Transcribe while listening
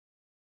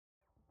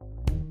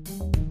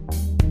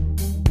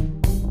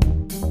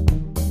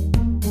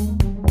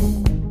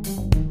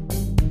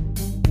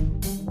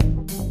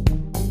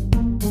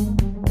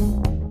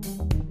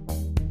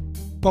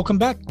Welcome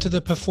back to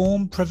the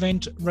Perform,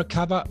 Prevent,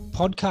 Recover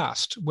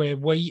podcast, where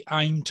we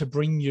aim to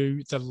bring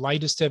you the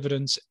latest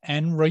evidence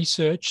and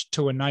research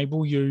to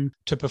enable you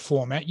to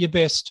perform at your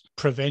best,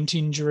 prevent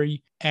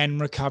injury, and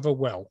recover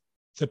well.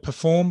 The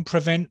Perform,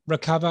 Prevent,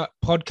 Recover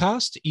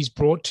podcast is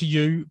brought to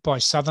you by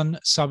Southern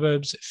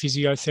Suburbs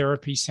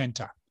Physiotherapy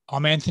Centre.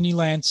 I'm Anthony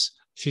Lance,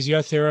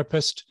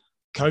 physiotherapist,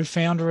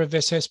 co-founder of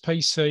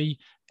SSPC,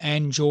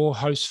 and your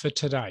host for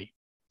today.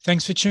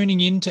 Thanks for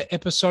tuning in to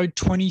episode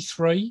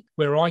 23,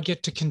 where I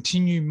get to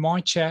continue my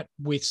chat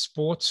with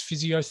sports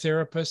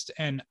physiotherapist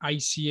and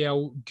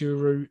ACL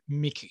guru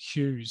Mick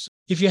Hughes.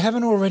 If you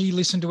haven't already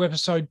listened to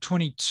episode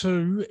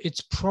 22,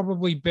 it's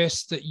probably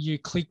best that you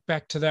click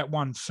back to that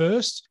one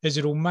first, as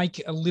it'll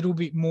make a little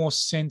bit more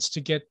sense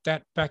to get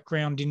that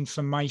background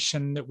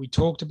information that we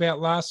talked about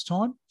last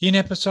time. In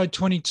episode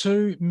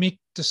 22, Mick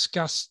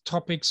discussed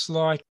topics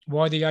like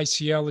why the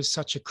ACL is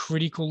such a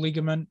critical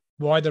ligament,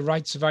 why the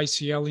rates of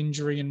ACL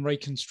injury and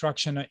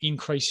reconstruction are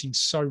increasing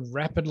so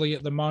rapidly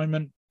at the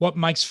moment, what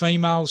makes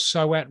females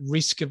so at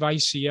risk of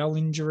ACL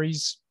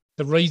injuries,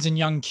 the reason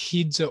young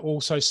kids are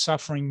also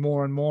suffering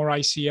more and more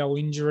ACL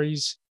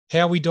injuries,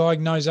 how we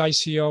diagnose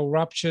ACL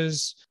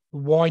ruptures,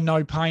 why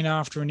no pain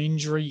after an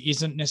injury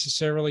isn't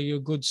necessarily a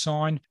good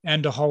sign,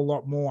 and a whole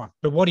lot more.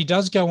 But what he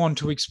does go on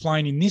to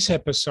explain in this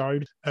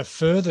episode are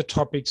further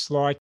topics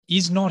like,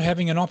 is not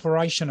having an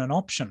operation an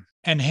option?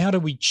 And how do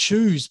we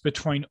choose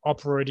between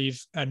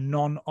operative and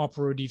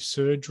non-operative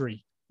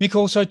surgery? Mick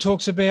also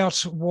talks about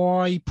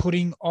why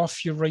putting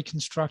off your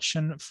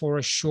reconstruction for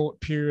a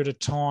short period of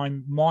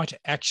time might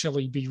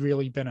actually be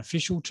really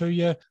beneficial to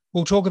you.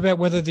 We'll talk about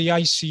whether the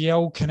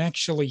ACL can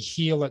actually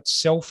heal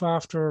itself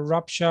after a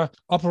rupture,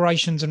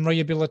 operations and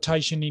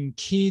rehabilitation in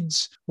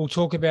kids. We'll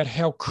talk about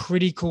how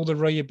critical the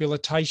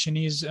rehabilitation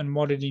is and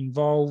what it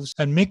involves.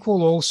 And Mick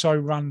will also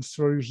run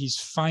through his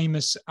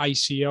famous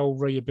ACL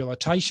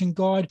rehabilitation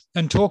guide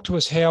and talk to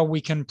us how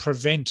we can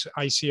prevent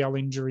ACL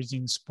injuries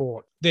in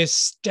sport. There's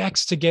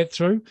stacks to get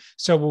through,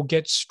 so we'll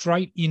get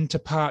straight into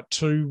part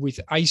 2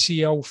 with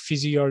ACL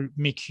physio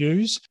Mick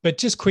Hughes. But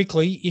just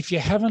quickly, if you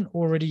haven't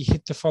already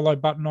hit the follow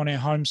button on our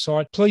home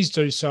site, please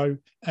do so,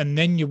 and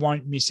then you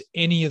won't miss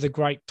any of the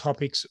great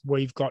topics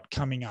we've got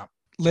coming up.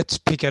 Let's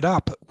pick it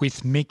up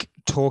with Mick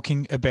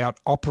talking about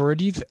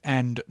operative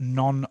and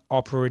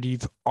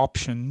non-operative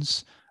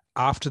options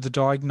after the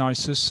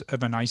diagnosis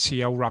of an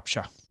ACL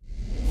rupture.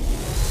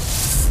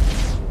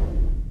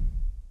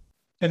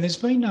 And there's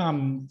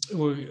been,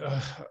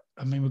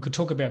 we could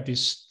talk about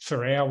this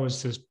for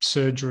hours, the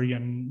surgery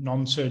and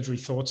non-surgery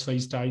thoughts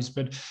these days,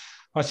 but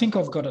I think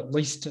I've got at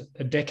least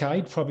a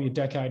decade, probably a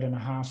decade and a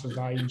half of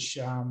age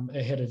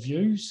ahead of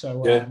you.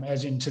 So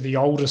as into the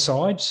older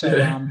side. So,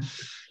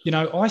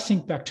 I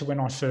think back to when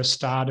I first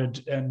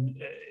started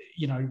and,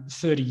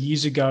 30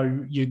 years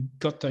ago, you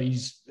got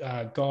these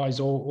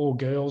guys or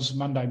girls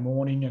Monday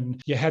morning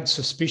and you had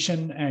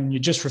suspicion and you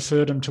just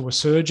referred them to a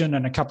surgeon,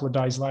 and a couple of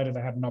days later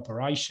they had an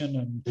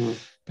operation. And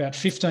about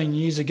 15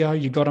 years ago,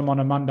 you got them on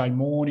a Monday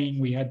morning.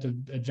 We had the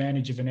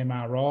advantage of an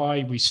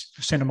MRI. We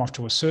sent them off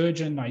to a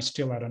surgeon. They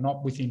still had an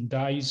op within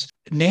days.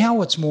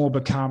 Now it's more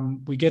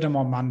become, we get them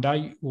on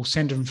Monday, we'll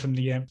send them for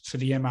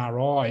the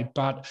MRI,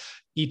 but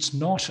it's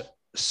not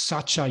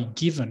such a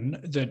given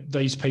that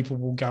these people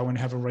will go and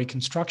have a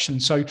reconstruction.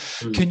 So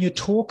can you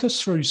talk us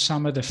through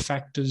some of the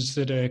factors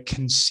that are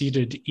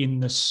considered in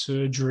the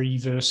surgery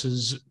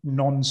versus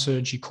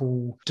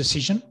non-surgical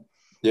decision?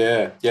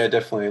 Yeah,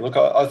 definitely. Look,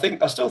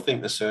 I still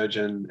think the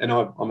surgeon, and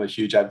I'm a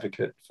huge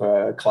advocate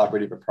for a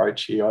collaborative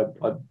approach here.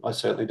 I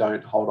certainly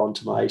don't hold on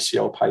to my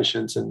ACL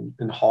patients and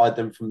hide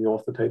them from the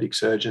orthopedic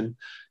surgeon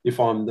if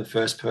I'm the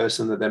first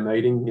person that they're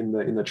meeting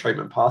in the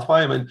treatment pathway.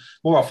 I mean,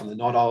 more often than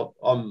not,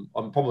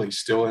 I'm probably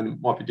still, and it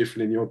might be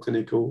different in your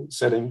clinical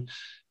setting,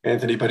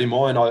 Anthony, but in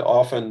mine, I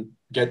often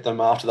get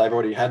them after they've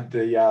already had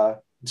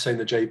seen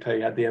the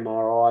GP, had the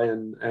MRI,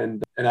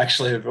 and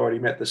actually have already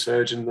met the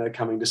surgeon. They're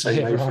coming to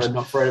see me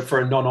for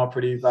a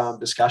non-operative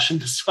discussion.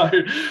 So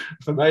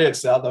for me,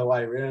 it's the other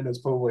way around. It's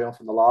probably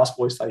often the last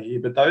voice they hear.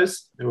 But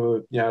those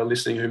who are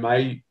listening, who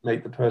may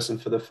meet the person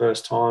for the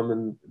first time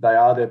and they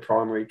are their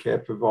primary care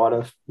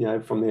provider,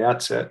 from the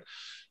outset.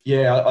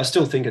 Yeah, I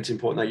still think it's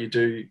important that you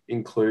do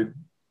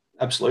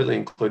absolutely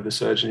include the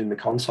surgeon in the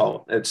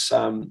consult. It's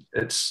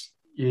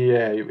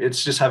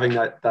just having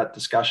that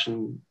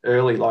discussion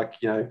early,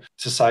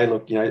 to say,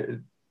 look,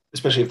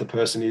 especially if the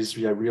person is,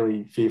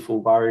 really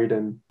fearful, worried,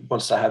 and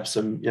wants to have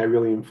some,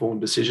 really informed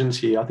decisions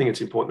here. I think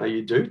it's important that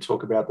you do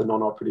talk about the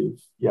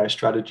non-operative,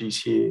 strategies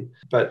here,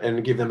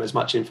 and give them as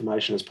much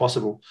information as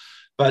possible.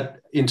 But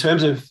in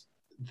terms of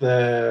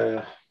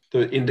the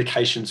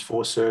indications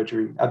for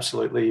surgery,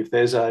 absolutely. If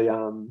there's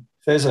a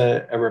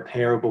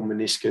repairable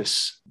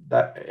meniscus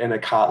and a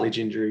cartilage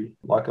injury,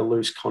 like a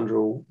loose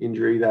chondral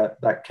injury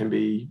that can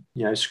be,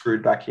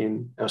 screwed back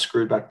in or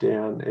screwed back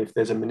down. If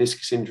there's a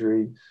meniscus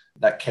injury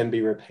that can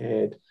be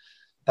repaired,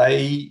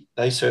 they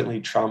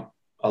certainly trump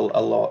a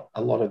lot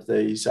of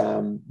these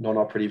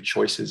non-operative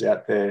choices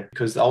out there,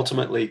 because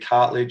ultimately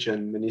cartilage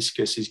and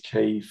meniscus is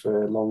key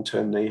for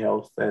long-term knee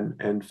health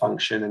and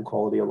function and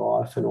quality of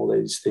life and all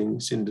these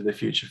things into the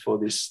future for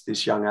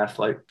this young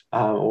athlete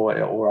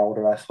or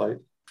older athlete.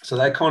 So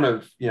they kind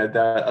of,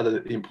 the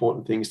other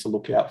important things to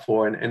look out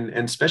for, and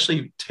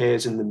especially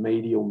tears in the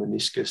medial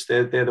meniscus.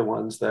 They're the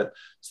ones that,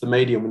 it's the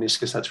medial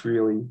meniscus that's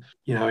really,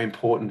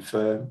 important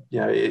for,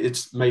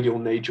 it's medial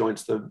knee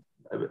joints,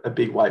 a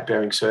big weight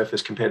bearing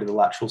surface compared to the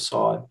lateral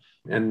side.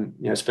 And,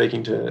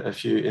 speaking to a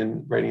few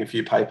and reading a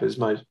few papers,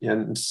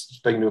 and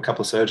speaking to a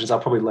couple of surgeons,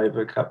 I'll probably leave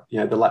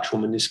the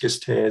lateral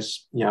meniscus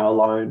tears,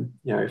 alone,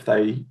 if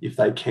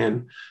they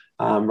can.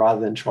 Rather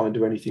than try and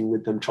do anything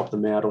with them, chop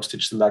them out or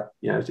stitch them back.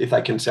 If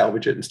they can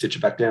salvage it and stitch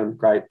it back down,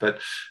 great.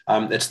 But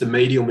it's the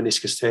medial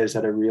meniscus tears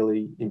that are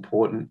really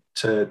important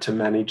to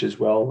manage as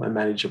well and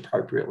manage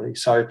appropriately.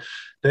 So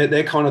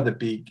they're kind of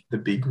the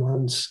big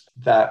ones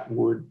that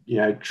would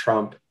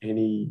trump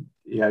any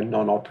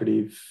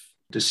non-operative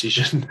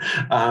decision.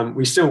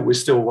 We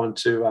still want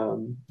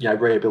to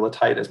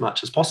rehabilitate as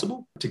much as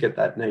possible to get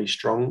that knee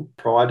strong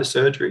prior to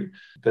surgery,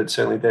 but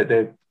certainly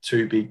they're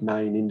two big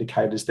main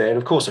indicators there. And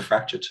of course a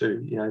fracture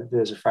too.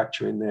 There's a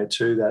fracture in there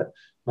too that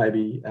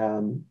maybe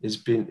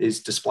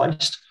is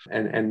displaced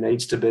and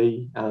needs to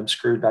be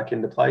screwed back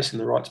into place in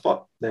the right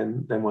spot.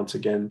 Then once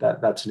again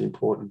that's an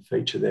important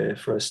feature there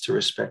for us to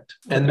respect.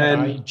 And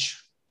then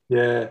age.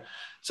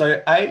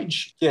 So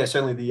age,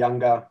 certainly the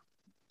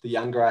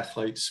younger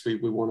athletes, we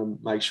want to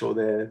make sure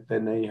their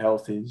knee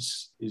health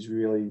is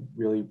really,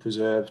 really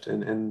preserved,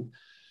 and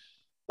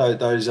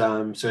those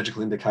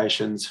surgical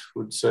indications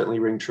would certainly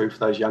ring true for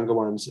those younger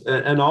ones.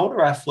 An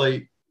older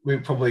athlete,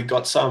 we've probably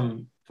got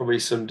some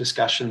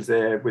discussions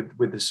there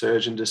with the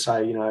surgeon to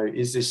say,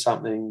 is this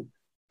something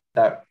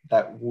that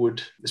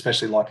would,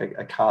 especially like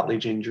a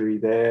cartilage injury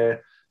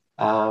there,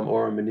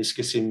 or a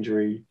meniscus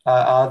injury,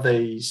 are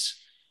these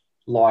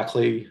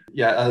likely,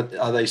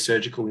 are they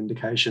surgical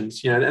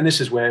indications? And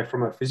this is where,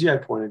 from a physio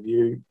point of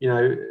view,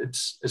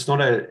 it's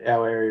not our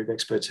area of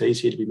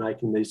expertise here to be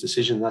making these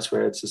decisions. That's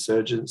where it's the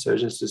surgeon's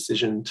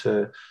decision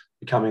to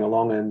be coming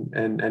along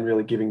and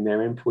really giving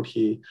their input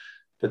here.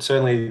 But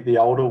certainly the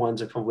older ones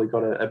have probably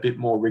got a bit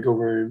more wriggle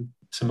room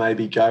to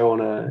maybe go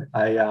on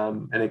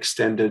an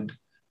extended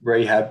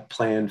rehab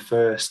plan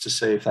first to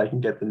see if they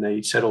can get the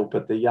knee settled.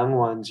 But the young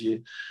ones,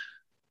 you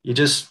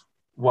just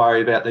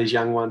worry about these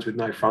young ones with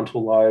no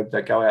frontal lobe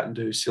that go out and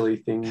do silly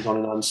things on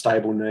an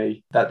unstable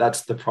knee.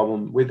 That's the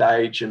problem with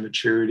age and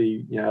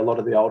maturity. A lot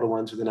of the older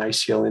ones with an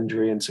ACL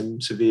injury and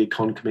some severe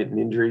concomitant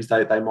injuries,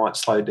 they might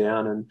slow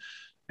down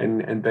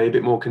and be a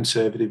bit more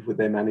conservative with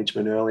their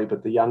management early.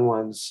 But the young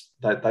ones,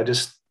 they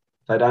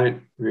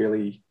don't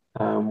really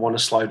want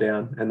to slow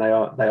down, and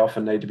they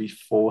often need to be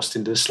forced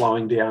into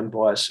slowing down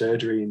by a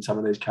surgery in some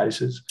of these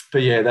cases.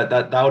 But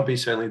that would be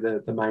certainly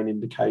the main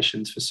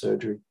indications for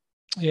surgery.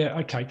 Yeah,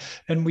 okay.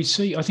 And we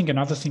see, I think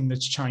another thing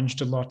that's changed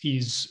a lot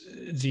is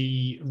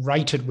the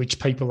rate at which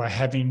people are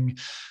having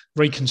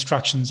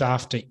reconstructions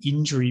after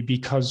injury,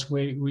 because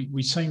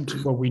we seem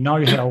to, we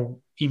know how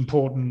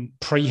important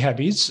prehab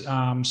is,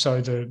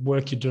 so the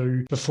work you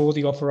do before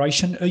the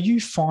operation. Are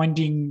you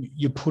finding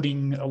you're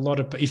putting a lot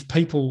of, if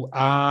people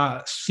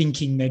are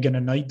thinking they're going to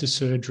need the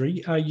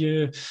surgery, are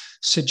you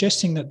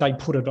suggesting that they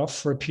put it off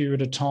for a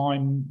period of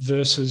time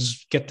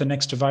versus get the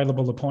next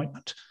available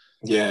appointment?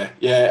 Yeah,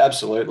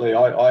 absolutely.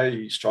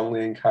 I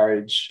strongly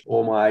encourage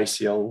all my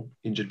ACL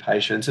injured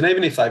patients, and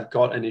even if they've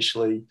got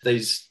initially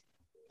these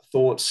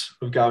thoughts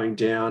of going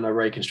down a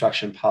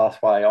reconstruction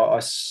pathway, I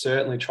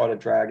certainly try to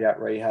drag out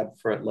rehab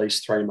for at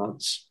least 3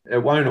 months.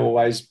 It won't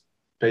always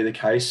be the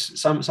case.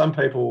 Some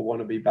people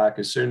want to be back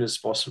as soon as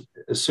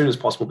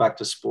possible back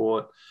to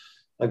sport.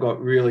 They've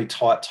got really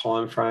tight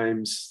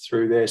timeframes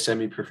through their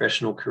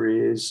semi-professional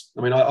careers.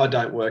 I mean, I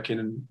don't work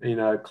in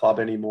a club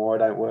anymore.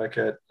 I don't work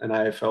at an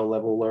AFL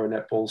level or a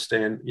netball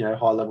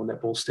high-level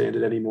netball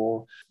standard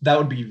anymore. That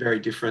would be very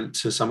different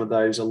to some of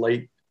those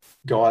elite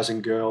guys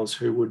and girls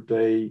who would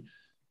be,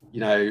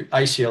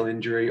 ACL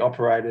injury,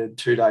 operated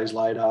 2 days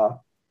later,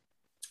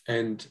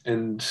 and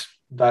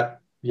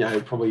that,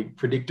 probably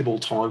predictable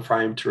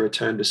timeframe to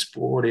return to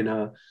sport in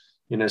a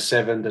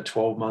 7 to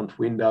 12 month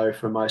window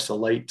for most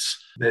elites,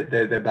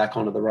 they're back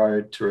onto the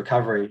road to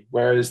recovery.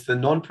 Whereas the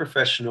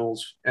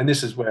non-professionals, and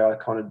this is where I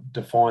kind of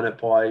define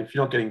it by, if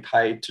you're not getting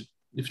paid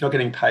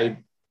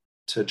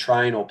to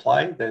train or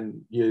play,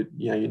 then you're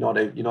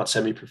not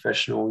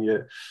semi-professional,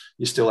 you're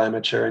still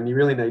amateur, and you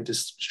really need to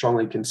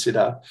strongly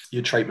consider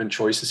your treatment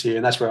choices here.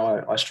 And that's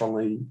where I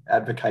strongly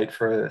advocate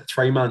for a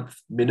 3-month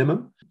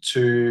minimum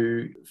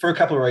for a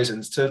couple of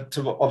reasons, to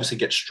obviously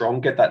get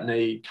strong, get that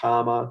knee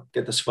calmer,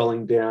 get the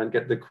swelling down,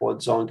 get the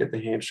quads on, get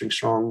the hamstring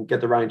strong, get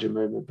the range of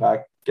movement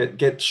back,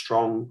 get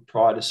strong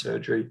prior to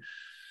surgery.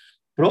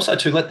 But also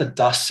to let the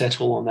dust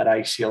settle on that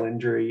ACL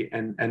injury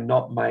and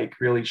not make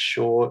really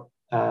short,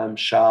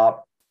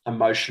 sharp,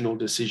 emotional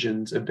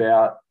decisions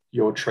about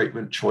your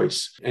treatment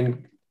choice,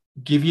 and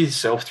give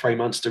yourself 3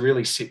 months to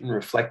really sit and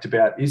reflect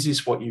about, is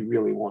this what you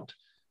really want?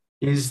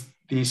 Is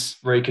this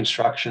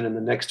reconstruction in the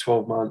next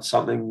 12 months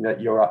something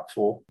that you're up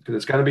for? Because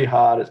it's going to be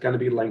hard, it's going to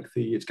be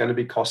lengthy, it's going to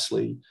be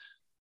costly.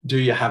 Do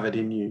you have it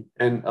in you?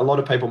 And a lot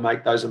of people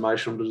make those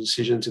emotional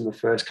decisions in the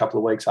first couple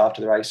of weeks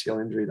after their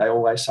ACL injury. They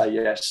always say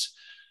yes.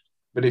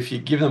 But if you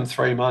give them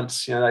 3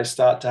 months, they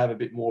start to have a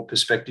bit more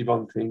perspective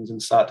on things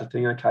and start to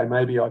think, okay,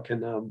 maybe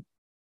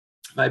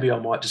I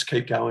might just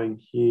keep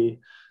going here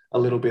a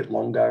little bit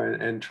longer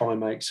and try and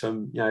make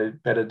some,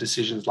 better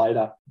decisions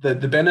later. The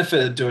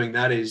benefit of doing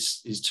that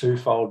is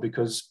twofold,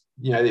 because,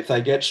 if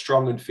they get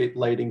strong and fit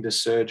leading to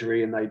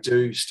surgery and they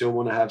do still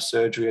want to have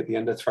surgery at the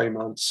end of 3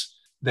 months,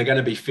 they're going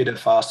to be fitter,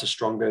 faster,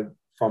 stronger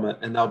from it.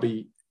 And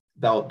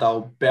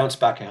they'll bounce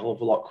back a hell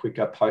of a lot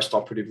quicker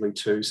post-operatively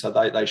too. So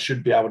they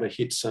should be able to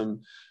hit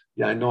some,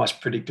 nice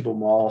predictable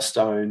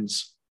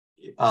milestones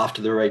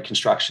after the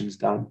reconstruction's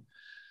done.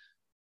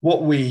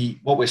 What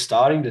we're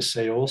starting to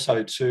see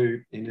also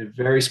too, in a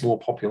very small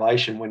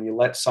population, when you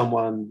let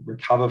someone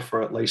recover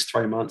for at least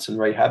 3 months and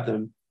rehab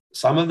them,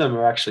 some of them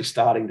are actually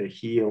starting to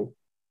heal.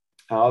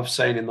 I've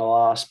seen in the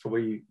last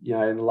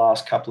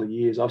couple of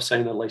years, I've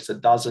seen at least a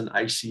dozen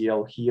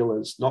ACL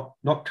healers,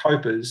 not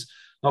copers,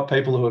 not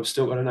people who have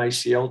still got an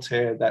ACL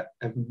tear, that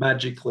have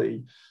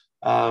magically,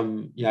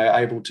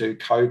 able to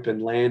cope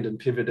and land and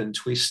pivot and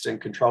twist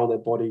and control their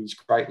bodies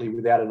greatly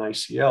without an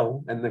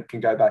ACL, and that can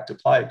go back to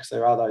play, because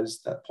there are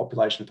that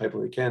population of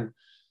people who can.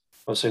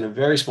 I've seen a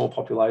very small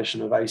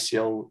population of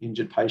ACL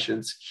injured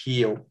patients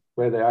heal,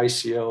 where their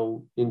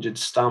ACL injured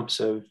stumps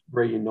have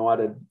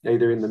reunited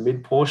either in the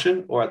mid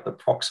portion or at the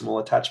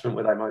proximal attachment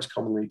where they most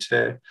commonly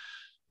tear.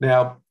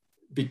 Now,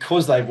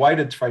 because they've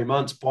waited 3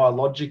 months,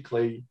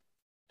 biologically,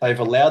 they've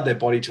allowed their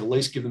body to at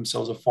least give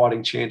themselves a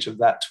fighting chance of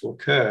that to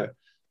occur.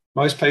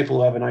 Most people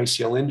who have an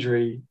ACL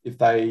injury, if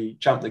they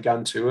jump the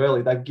gun too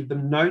early, they give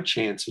them no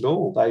chance at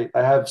all. They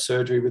have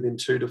surgery within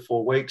 2 to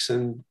 4 weeks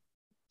and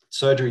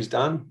surgery's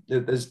done.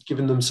 They've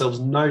given themselves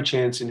no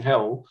chance in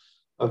hell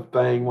of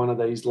being one of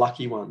these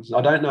lucky ones. I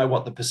don't know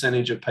what the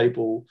percentage of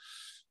people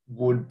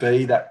would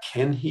be that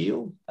can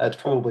heal. It's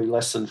probably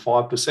less than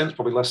 5%. It's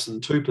probably less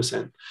than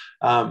 2%.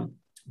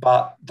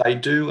 But they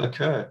do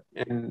occur.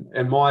 And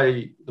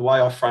the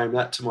way I frame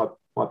that to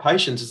my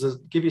patients is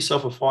give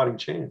yourself a fighting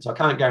chance. I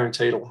can't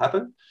guarantee it'll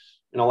happen.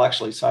 And I'll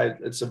actually say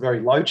it's a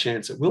very low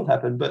chance it will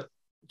happen, but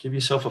give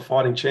yourself a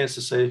fighting chance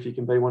to see if you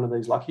can be one of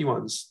these lucky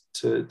ones,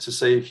 to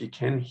see if you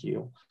can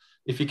heal.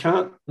 If you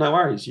can't, no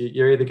worries.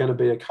 You're either going to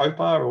be a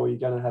coper or you're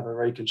going to have a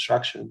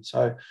reconstruction.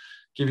 So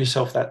give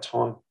yourself that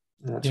time.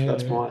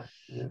 That's my.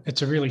 Yeah.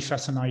 It's a really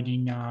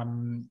fascinating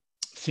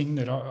thing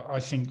that I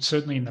think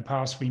certainly in the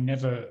past we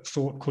never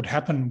thought could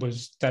happen,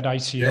 was that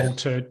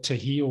ACL to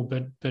heal.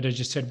 But as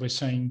you said, we're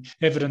seeing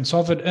evidence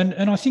of it.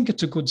 And I think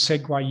it's a good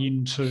segue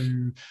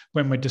into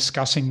when we're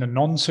discussing the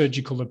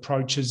non-surgical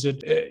approaches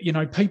that,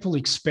 people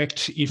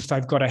expect if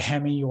they've got a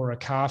hammy or a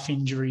calf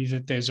injury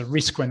that there's a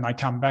risk when they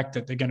come back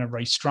that they're going to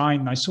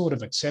restrain. They sort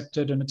of accept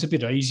it, and it's a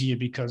bit easier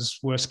because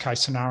worst case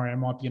scenario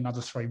might be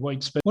another 3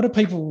 weeks. But what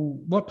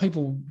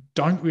people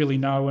don't really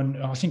know,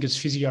 and I think as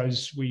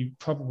physios, we're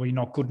probably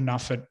not good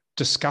enough at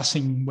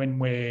discussing when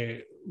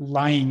we're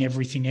laying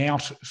everything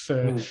out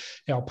for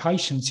our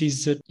patients,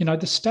 is that, the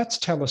stats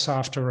tell us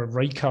after a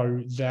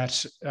reco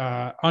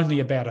that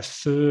only about a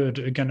third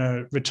are going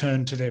to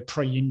return to their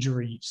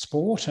pre-injury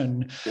sport,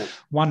 and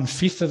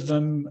 1/5 of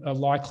them are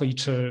likely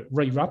to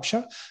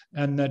re-rupture,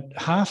 and that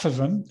half of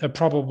them are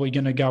probably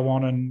going to go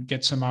on and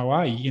get some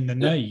OA in the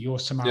knee or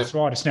some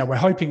arthritis. Now, we're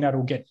hoping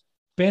that'll get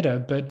better,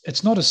 but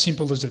it's not as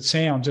simple as it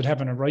sounds that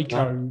having a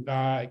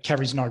reco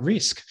carries no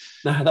risk.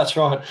 No, that's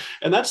right.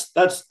 And that's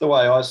the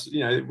way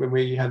when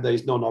we have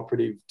these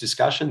non-operative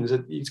discussions,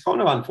 it's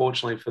kind of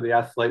unfortunately for the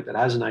athlete that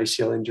has an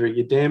ACL injury,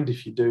 you're damned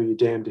if you do, you're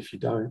damned if you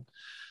don't.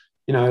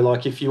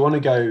 Like if you want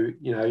to go,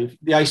 if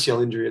the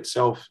ACL injury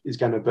itself is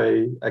going to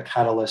be a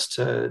catalyst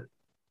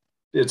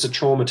it's a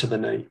trauma to the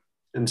knee.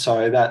 And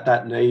so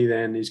that knee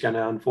then is going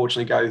to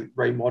unfortunately go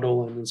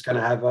remodel, and it's going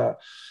to have an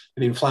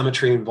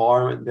inflammatory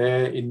environment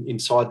there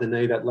inside the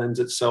knee that lends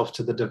itself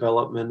to the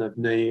development of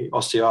knee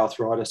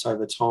osteoarthritis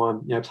over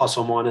time, plus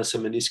or minus a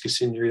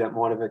meniscus injury that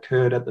might have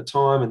occurred at the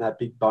time, and that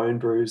big bone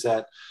bruise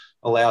that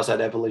allows that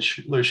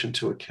evolution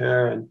to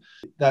occur. And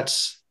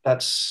that's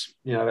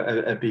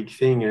a big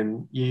thing.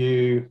 And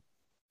you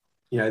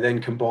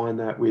then combine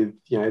that with,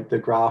 the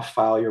graft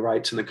failure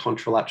rates and the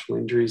contralateral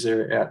injuries that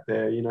are out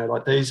there,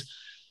 like these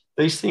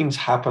things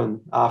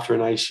happen after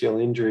an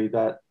ACL injury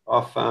that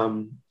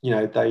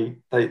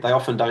they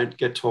often don't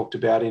get talked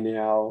about in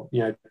our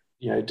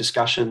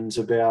discussions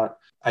about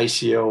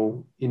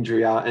ACL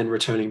injury and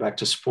returning back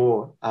to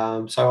sport.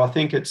 So I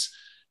think it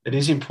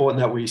is important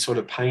that we sort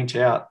of paint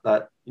out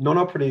that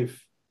non-operative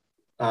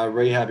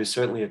rehab is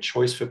certainly a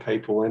choice for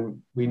people,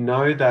 and we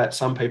know that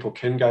some people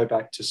can go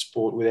back to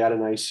sport without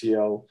an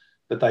ACL,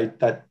 but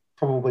that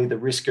probably the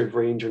risk of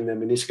re-injuring their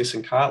meniscus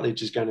and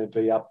cartilage is going to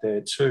be up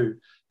there too,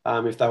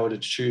 if they were to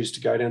choose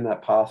to go down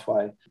that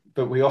pathway.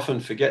 But we often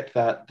forget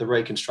that the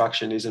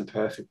reconstruction isn't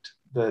perfect.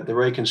 The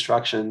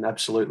reconstruction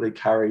absolutely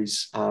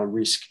carries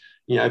risk.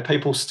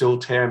 people still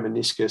tear a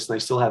meniscus and they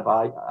still have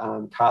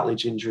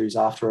cartilage injuries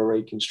after a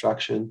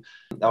reconstruction.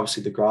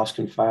 Obviously, the grafts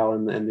can fail,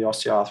 and the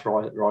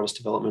osteoarthritis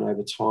development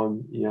over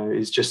time,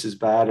 is just as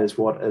bad as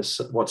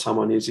what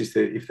someone is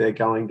if they're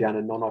going down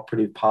a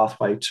non-operative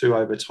pathway too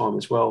over time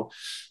as well.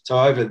 So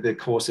over the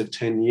course of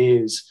 10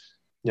 years,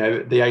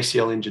 the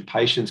ACL injured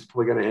patient's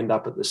probably going to end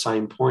up at the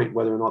same point,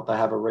 whether or not they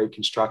have a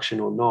reconstruction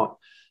or not.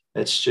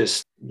 It's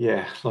just,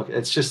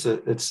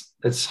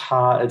 it's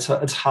hard.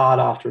 It's hard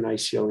after an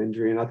ACL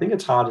injury. And I think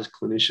it's hard as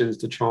clinicians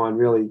to try and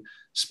really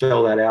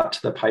spell that out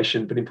to the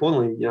patient. But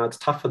importantly, it's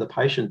tough for the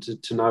patient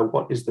to know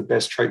what is the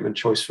best treatment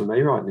choice for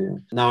me right now,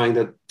 knowing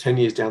that 10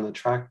 years down the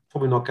track,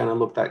 probably not going to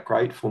look that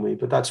great for me.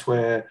 But that's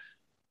where,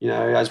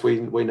 as we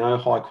know,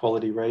 high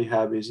quality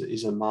rehab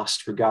is a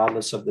must,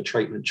 regardless of the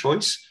treatment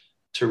choice,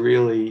 to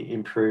really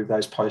improve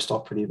those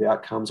post-operative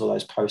outcomes or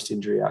those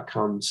post-injury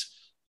outcomes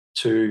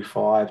 2,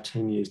 5,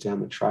 10 years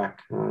down the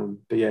track.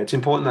 But yeah, it's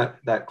important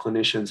that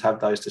clinicians have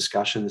those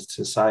discussions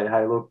to say,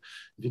 hey, look,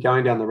 if you're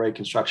going down the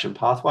reconstruction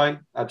pathway,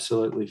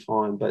 absolutely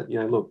fine. But,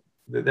 look,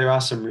 there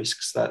are some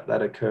risks that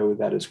occur with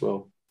that as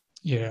well.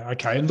 Yeah.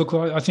 Okay. And look,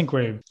 I think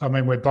we're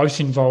both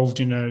involved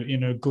in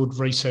a good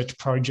research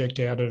project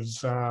out of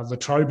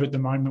Latrobe at the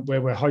moment,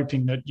 where we're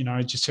hoping that,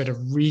 just had a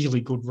really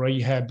good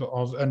rehab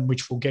and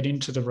which we'll get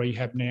into the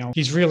rehab now,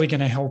 is really going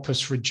to help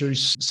us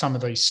reduce some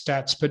of these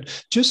stats.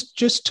 But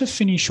just to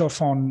finish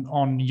off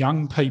on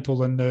young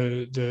people and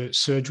the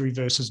surgery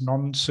versus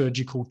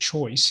non-surgical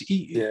choice.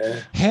 Yeah.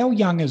 How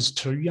young is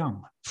too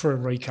young for a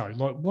reco?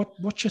 Like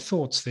what's your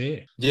thoughts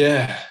there?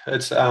 Yeah,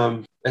 it's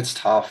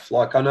tough.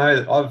 Like, I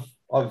know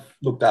I've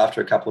looked after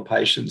a couple of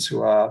patients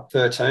who are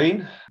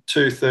 13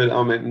 to 30.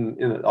 I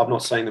mean, I've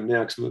not seen them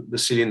now because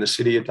in the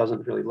city, it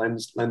doesn't really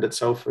lend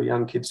itself for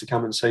young kids to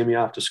come and see me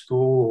after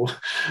school.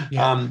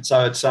 Yeah.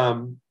 So it's,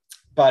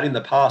 but in the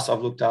past,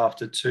 I've looked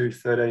after 2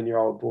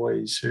 13-year-old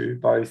boys who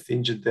both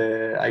injured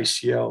their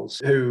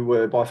ACLs, who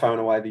were by far and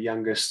away the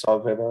youngest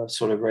I've ever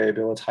sort of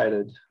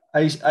rehabilitated.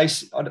 I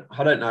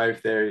don't know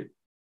if they're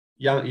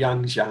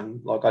young's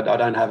young. Like, I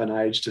don't have an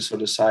age to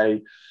sort of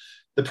say.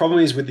 The problem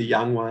is with the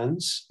young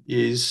ones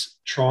is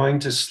trying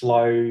to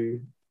slow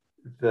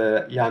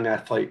the young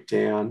athlete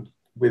down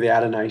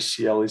without an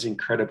ACL is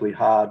incredibly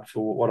hard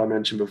for what I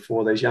mentioned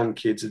before. These young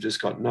kids have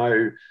just got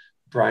no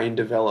brain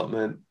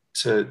development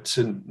to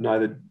know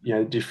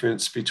the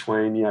difference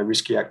between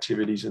risky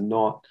activities and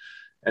not.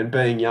 And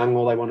being young,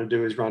 all they want to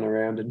do is run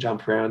around and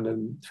jump around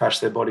and thrash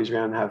their bodies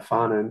around and have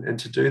fun. And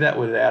to do that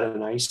without an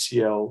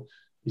ACL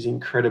is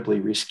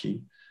incredibly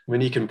risky. When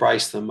you can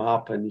brace them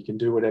up and you can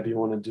do whatever you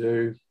want to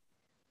do,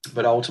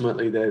 but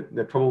ultimately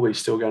they're probably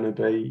still going to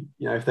be,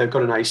 if they've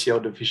got an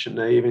ACL deficient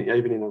knee,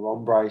 even in a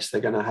ROM brace, they're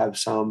going to have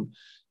some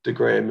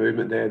degree of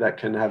movement there that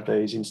can have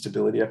these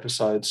instability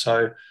episodes.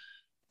 So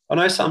I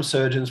know some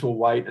surgeons will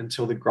wait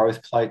until the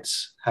growth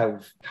plates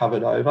have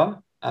covered over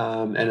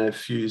and have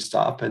fused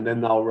up, and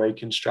then they'll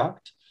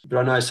reconstruct. But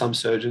I know some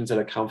surgeons that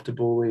are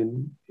comfortable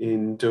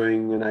in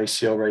doing an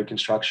ACL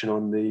reconstruction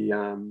on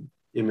the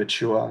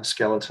immature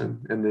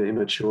skeleton and the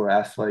immature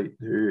athlete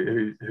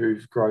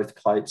whose growth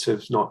plates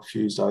have not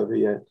fused over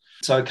yet.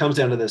 So it comes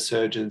down to the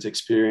surgeon's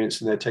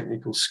experience and their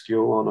technical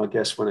skill on, I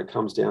guess, when it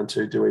comes down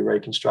to, do we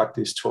reconstruct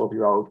this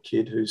 12-year-old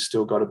kid who's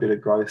still got a bit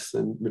of growth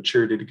and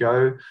maturity to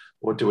go,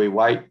 or do we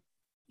wait,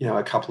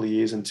 a couple of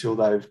years until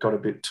they've got a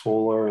bit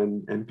taller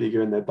and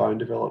bigger and their bone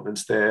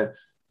development's there,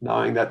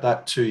 knowing that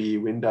 2-year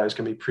window is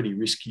going to be pretty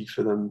risky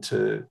for them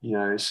to,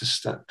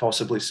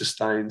 possibly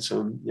sustain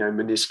some,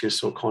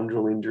 meniscus or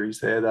chondral injuries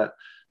there that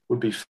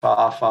would be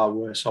far, far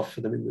worse off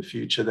for them in the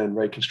future than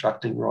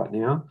reconstructing right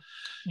now.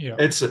 Yeah,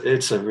 it's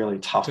a really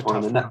tough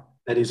one. And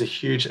that is a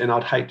huge, and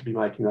I'd hate to be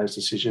making those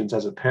decisions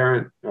as a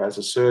parent or as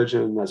a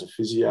surgeon, as a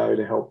physio,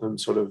 to help them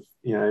sort of,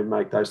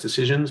 make those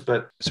decisions.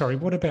 But sorry,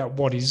 what about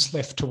what is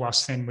left to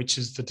us then, which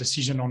is the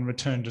decision on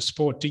return to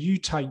sport? Do you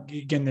take,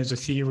 again, there's a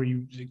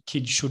theory that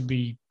kids should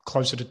be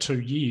closer to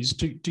 2 years.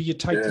 Do you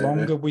take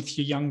longer with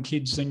your young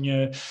kids than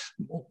your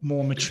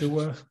more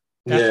mature athlete?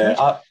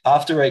 Yeah,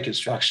 after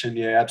reconstruction,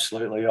 yeah,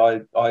 absolutely.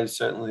 I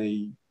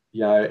certainly,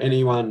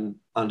 anyone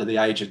under the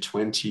age of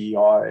 20,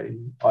 I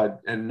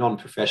and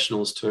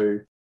non-professionals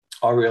too,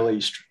 I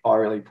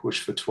really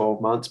push for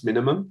 12 months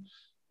minimum,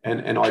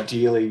 and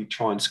ideally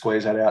try and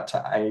squeeze that out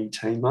to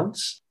 18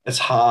 months. It's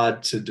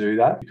hard to do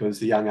that because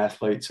the young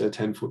athletes are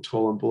 10 foot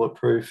tall and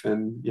bulletproof,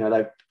 and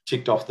they've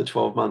ticked off the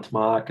 12-month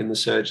mark, and the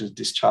surgeons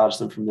discharge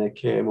them from their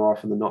care more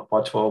often than not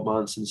by 12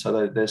 months. And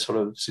so they're sort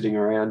of sitting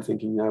around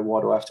thinking,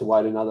 why do I have to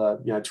wait another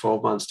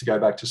 12 months to go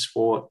back to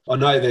sport? I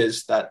know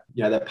there's that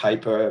that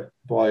paper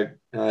by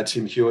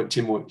Tim Hewitt.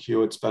 Tim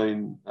Hewitt's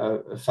been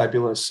a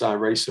fabulous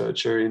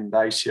researcher in the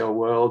ACL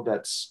world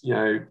that's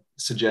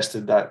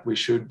suggested that we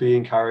should be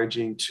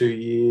encouraging 2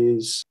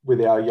 years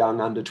with our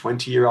young under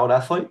 20-year-old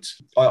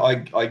athletes.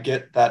 I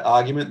get that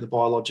argument, the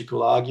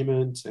biological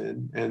argument,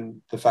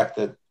 and the fact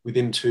that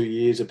within 2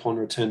 years upon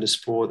return to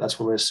sport, that's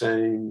where we're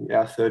seeing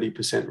our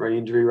 30%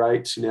 re-injury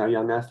rates in our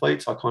young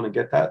athletes. I kind of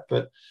get that.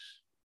 But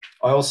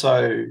I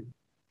also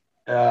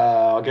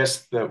I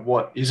guess that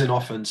what isn't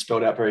often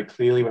spelled out very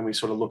clearly when we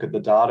sort of look at the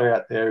data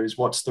out there is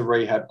what's the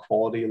rehab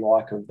quality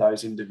like of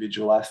those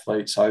individual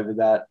athletes over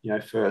that,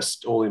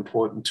 first all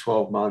important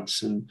 12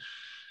 months. And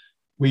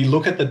we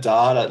look at the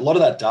data, a lot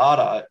of that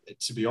data,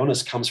 to be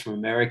honest, comes from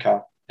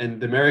America. And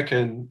the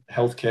American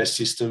healthcare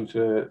system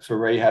for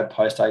rehab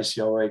post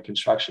ACL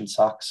reconstruction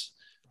sucks.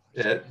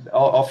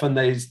 Often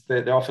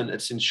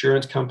it's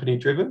insurance company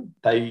driven.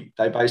 They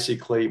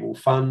basically will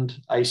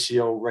fund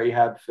ACL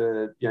rehab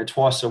for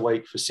twice a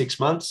week for 6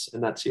 months,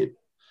 and that's it.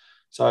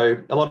 So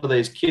a lot of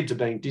these kids are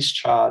being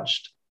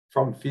discharged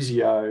from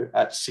physio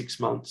at 6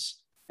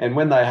 months, and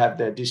when they have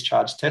their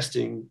discharge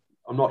testing,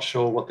 I'm not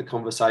sure what the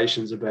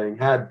conversations are being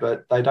had,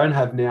 but they don't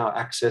have now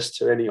access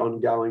to any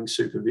ongoing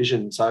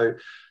supervision. So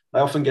they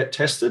often get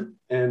tested,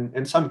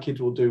 and some kids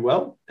will do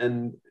well,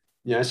 and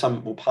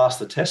some will pass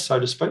the test, so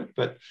to speak,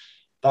 but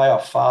they are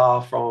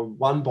far from,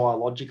 one,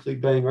 biologically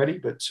being ready,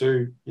 but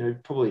two,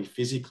 probably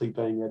physically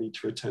being ready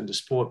to return to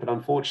sport. But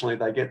unfortunately,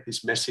 they get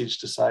this message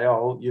to say,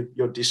 oh,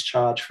 you're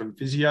discharged from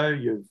physio,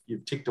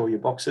 you've ticked all your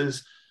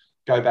boxes,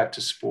 go back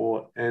to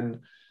sport. And,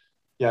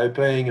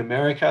 being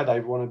America, they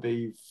want to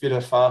be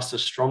fitter, faster,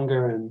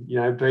 stronger, and,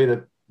 be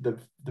the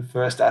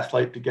first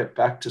athlete to get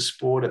back to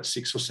sport at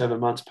 6 or 7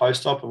 months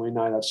post-op. And we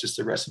know that's just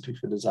a recipe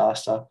for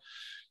disaster.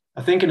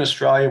 I think in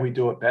Australia, we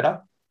do it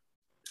better.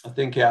 I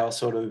think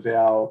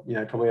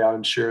probably our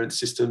insurance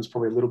system's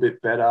probably a little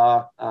bit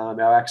better.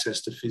 Our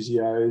access to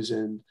physios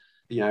and,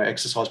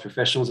 exercise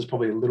professionals is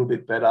probably a little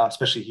bit better,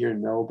 especially here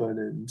in Melbourne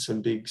and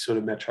some big sort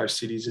of metro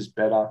cities is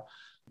better.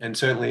 And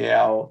certainly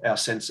our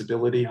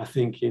sensibility, I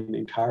think, in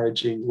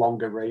encouraging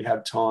longer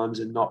rehab times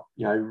and not,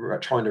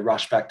 trying to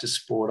rush back to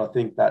sport. I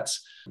think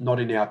that's not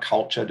in our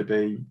culture to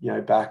be,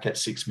 back at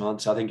 6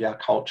 months. I think our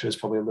culture is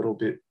probably a little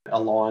bit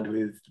aligned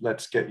with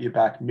let's get you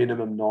back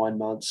minimum 9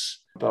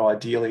 months. But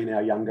ideally in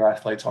our younger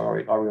athletes, I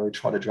really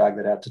try to drag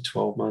that out to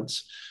 12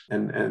 months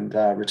and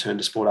return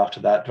to sport after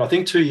that. But I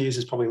think 2 years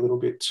is probably a little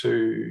bit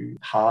too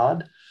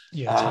hard.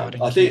 Yeah, it's hard.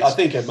 I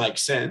think it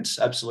makes sense,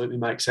 absolutely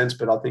makes sense,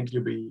 but I think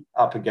you'll be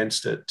up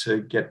against it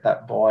to get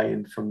that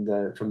buy-in from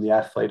the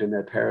athlete and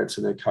their parents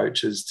and their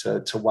coaches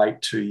to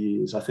wait 2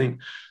 years. I think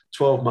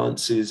 12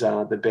 months is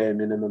the bare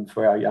minimum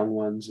for our young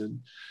ones, and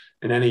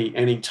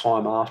any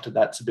time after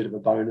that's a bit of a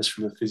bonus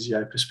from a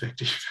physio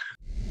perspective.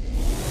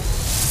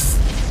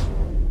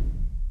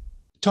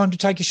 Time to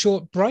take a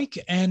short break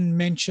and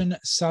mention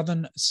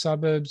Southern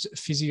Suburbs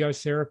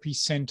Physiotherapy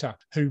Centre,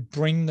 who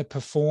bring the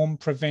Perform,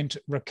 Prevent,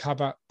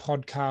 Recover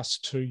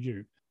podcast to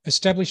you.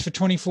 Established for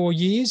 24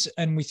 years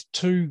and with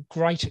 2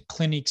 great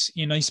clinics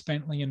in East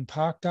Bentley and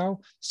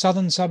Parkdale,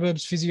 Southern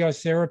Suburbs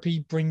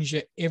Physiotherapy brings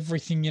you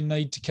everything you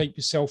need to keep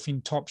yourself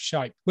in top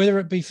shape, whether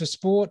it be for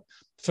sport,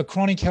 for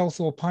chronic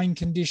health or pain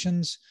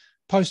conditions,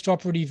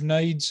 post-operative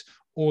needs,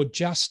 or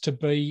just to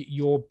be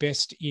your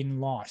best in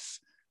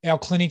life. Our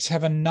clinics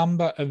have a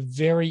number of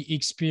very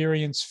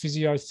experienced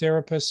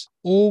physiotherapists,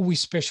 all with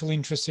special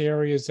interest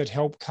areas that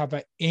help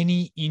cover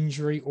any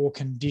injury or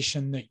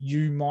condition that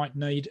you might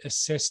need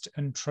assessed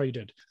and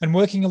treated. And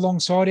working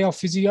alongside our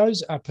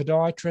physios are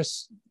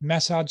podiatrists,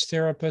 massage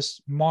therapists,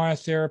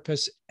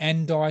 myotherapists,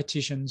 and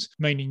dietitians,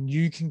 meaning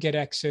you can get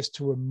access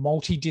to a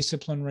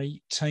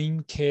multidisciplinary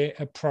team care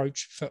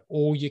approach for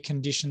all your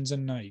conditions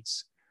and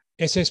needs.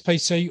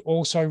 SSPC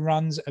also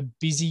runs a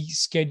busy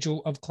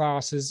schedule of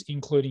classes,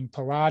 including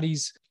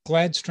Pilates,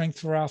 Glad Strength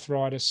for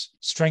Arthritis,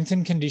 Strength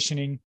and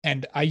Conditioning,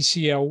 and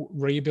ACL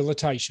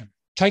rehabilitation.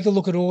 Take a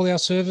look at all our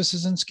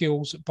services and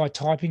skills by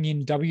typing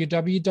in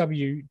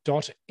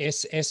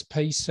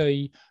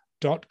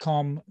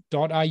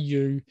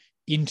www.sspc.com.au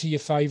into your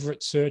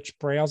favourite search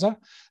browser.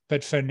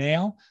 But for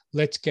now,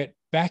 let's get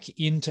back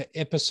into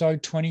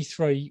episode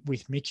 23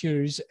 with Mick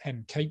Hughes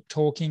and keep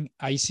talking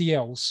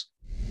ACLs.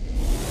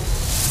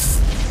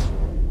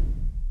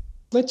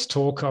 Let's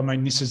talk. I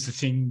mean, this is the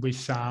thing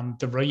with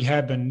the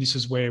rehab, and this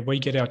is where we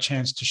get our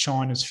chance to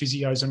shine as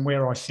physios, and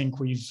where I think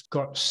we've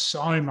got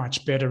so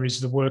much better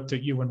is the work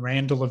that you and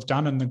Randall have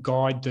done and the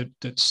guide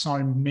that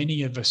so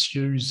many of us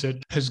use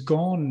that has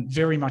gone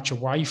very much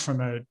away from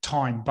a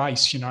time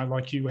base,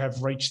 like you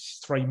have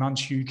reached 3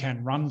 months, you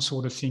can run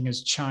sort of thing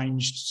has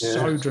changed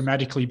so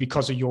dramatically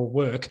because of your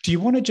work. Do you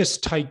want to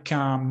just take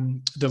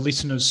the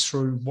listeners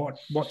through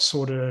what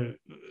sort of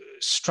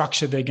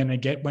structure they're going to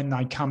get when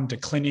they come to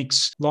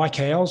clinics like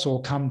ours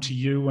or come to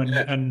you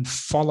and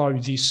follow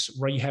this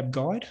rehab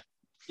guide?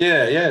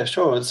 Yeah,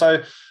 sure. And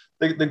so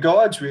the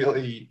guide's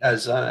really,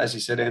 as you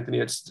said, Anthony,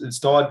 it's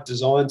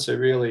designed to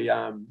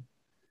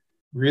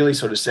really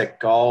sort of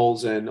set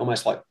goals and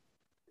almost like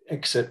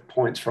exit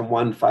points from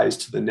one phase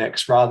to the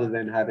next, rather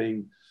than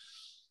having,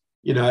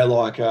 when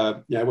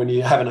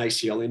you have an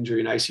ACL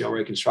injury, an ACL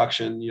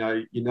reconstruction,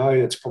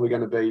 it's probably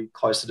going to be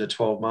closer to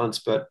 12 months,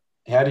 but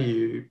how do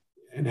you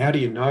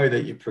know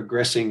that you're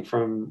progressing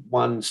from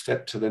one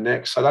step to the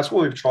next? So that's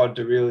what we've tried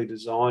to really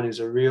design, is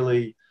a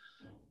really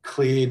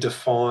clear,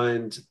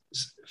 defined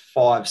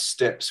 5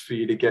 steps for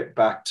you to get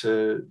back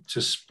to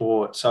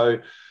sport. So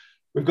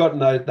we've got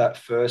that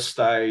first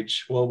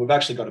stage. Well, we've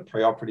actually got a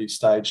preoperative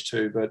stage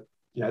too, but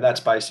that's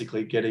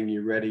basically getting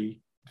you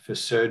ready for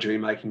surgery,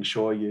 making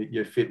sure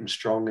you're fit and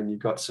strong, and you've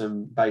got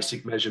some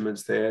basic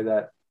measurements there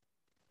that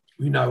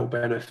we know will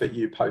benefit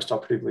you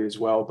post-operatively as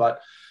well. But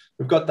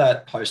we've got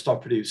that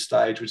post-operative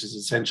stage, which is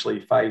essentially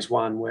phase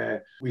 1,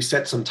 where we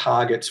set some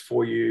targets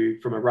for you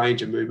from a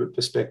range of movement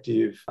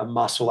perspective, a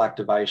muscle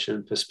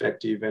activation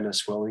perspective, and a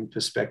swelling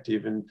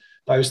perspective. And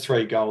those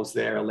 3 goals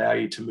there allow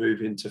you to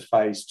move into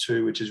phase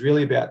 2, which is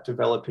really about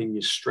developing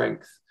your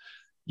strength,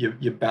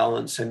 your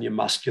balance, and your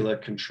muscular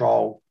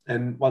control.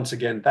 And once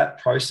again, that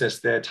process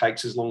there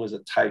takes as long as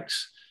it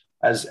takes,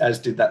 as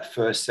did that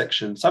first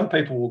section. Some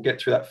people will get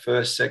through that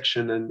first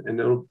section and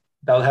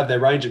they'll have their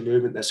range of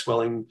movement, their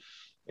swelling,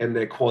 and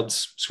their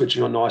quads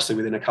switching on nicely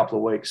within a couple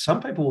of weeks.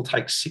 Some people will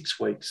take 6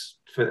 weeks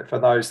for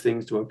those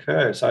things to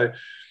occur. So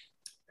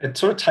it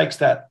sort of takes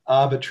that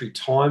arbitrary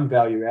time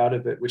value out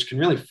of it, which can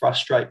really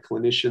frustrate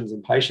clinicians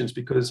and patients,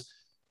 because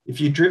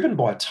if you're driven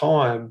by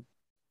time,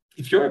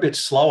 if you're a bit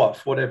slower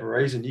for whatever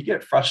reason, you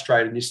get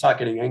frustrated and you start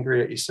getting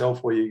angry at yourself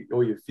or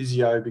your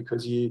physio,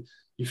 because you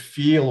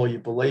feel or you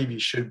believe you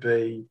should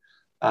be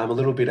a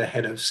little bit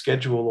ahead of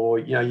schedule, or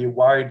you're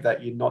worried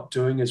that you're not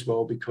doing as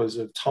well because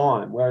of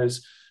time.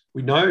 Whereas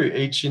we know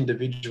each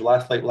individual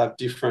athlete will have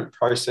different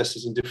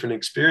processes and different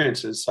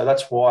experiences. So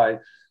that's why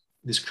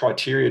this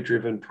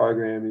criteria-driven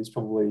program is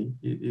probably,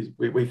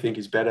 we think,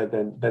 is better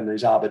than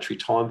these arbitrary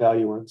time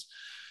value ones.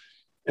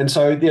 And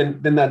so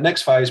then that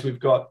next phase, we've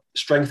got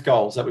strength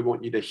goals that we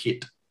want you to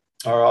hit.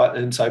 All right.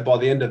 And so by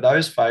the end of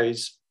those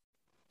phases,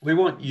 we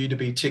want you to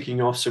be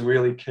ticking off some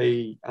really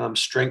key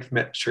strength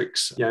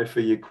metrics, for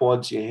your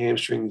quads, your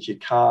hamstrings, your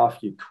calf,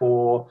 your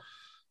core,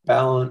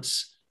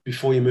 balance,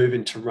 before you move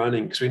into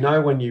running. Because we know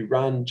when you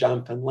run,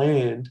 jump, and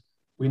land,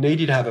 we need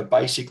you to have a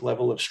basic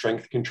level of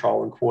strength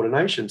control and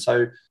coordination.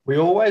 So we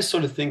always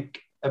sort of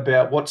think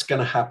about what's going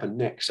to happen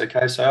next.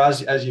 Okay. So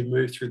as you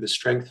move through the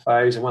strength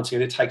phase, and once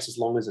again, it takes as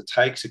long as it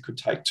takes. It could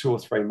take 2 or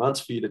 3 months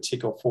for you to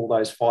tick off all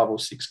those 5 or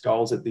 6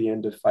 goals at the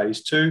end of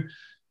phase 2.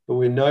 But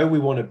we know we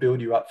want to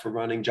build you up for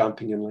running,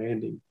 jumping, and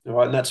landing. All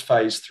right. And that's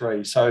phase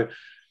 3. So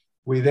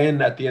we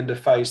then, at the end of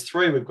phase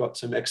 3, we've got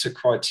some exit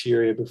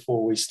criteria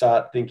before we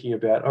start thinking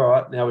about, all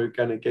right, now we're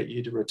going to get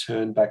you to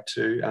return back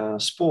to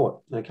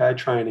sport, okay,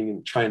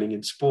 training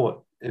in sport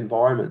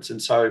environments.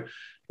 And so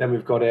then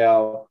we've got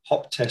our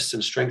HOP tests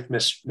and strength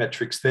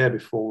metrics there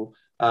before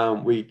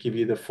we give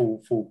you the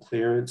full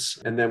clearance.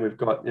 And then we've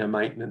got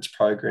maintenance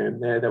program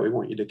there that we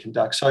want you to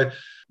conduct. So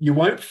you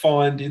won't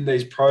find in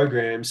these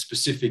programs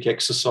specific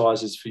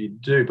exercises for you to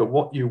do, but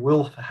what you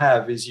will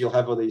have is you'll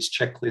have all these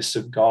checklists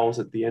of goals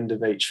at the end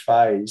of each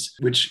phase,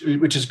 which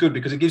is good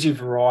because it gives you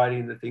variety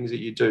in the things that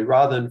you do,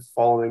 rather than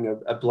following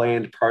a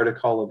bland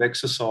protocol of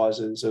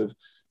exercises of,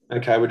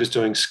 okay, we're just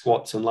doing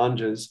squats and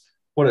lunges.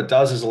 What it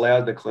does is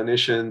allow the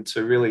clinician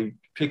to really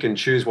pick and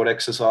choose what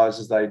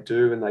exercises they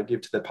do and they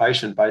give to the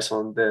patient based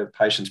on their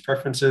patient's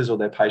preferences or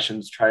their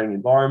patient's training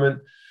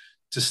environment,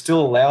 to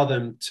still allow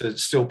them to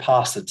still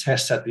pass the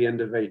tests at the end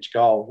of each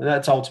goal. And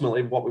that's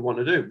ultimately what we want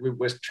to do.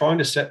 We're trying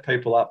to set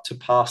people up to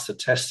pass the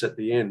tests at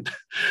the end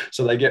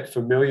so they get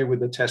familiar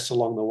with the tests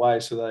along the way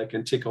so they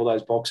can tick all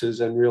those boxes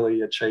and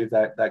really achieve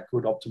that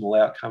good optimal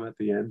outcome at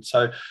the end.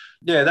 So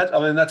yeah, that's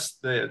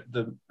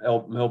the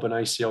Melbourne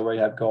ACL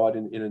rehab guide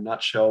in a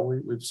nutshell.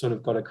 We've sort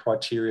of got a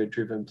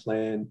criteria-driven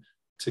plan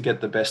to get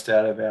the best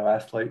out of our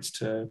athletes,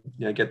 to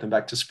get them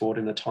back to sport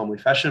in a timely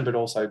fashion, but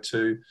also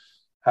to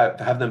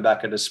have them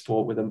back at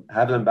sport with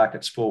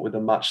a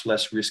much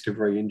less risk of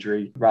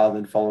re-injury, rather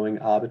than following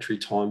arbitrary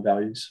time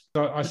values.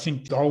 I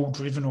think the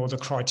goal-driven or the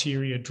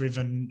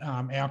criteria-driven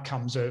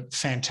outcomes are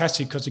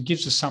fantastic because it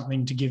gives us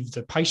something to give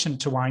the patient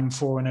to aim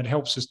for, and it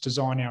helps us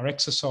design our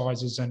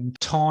exercises, and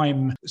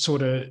time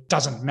sort of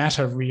doesn't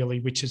matter really,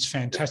 which is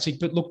fantastic.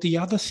 But look, the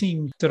other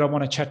thing that I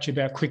want to chat to you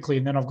about quickly,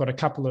 and then I've got a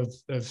couple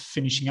of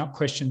finishing up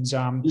questions.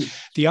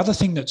 The other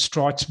thing that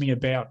strikes me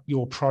about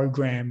your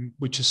program,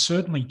 which has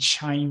certainly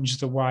changed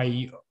the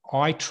way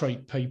I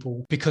treat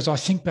people, because I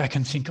think back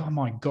and think, oh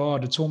my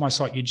God, it's almost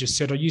like you just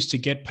said, I used to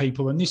get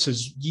people, and this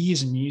is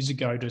years and years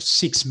ago, to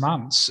 6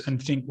 months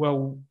and think,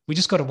 well, we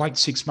just got to wait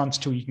 6 months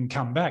till you can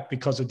come back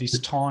because of this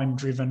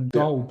time-driven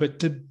goal. But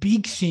the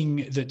big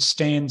thing that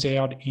stands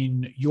out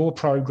in your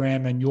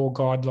program and your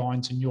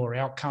guidelines and your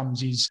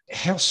outcomes is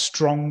how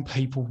strong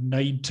people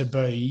need to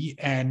be.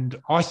 And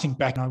I think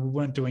back, we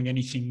weren't doing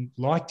anything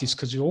like this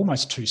because you're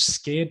almost too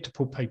scared to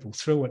put people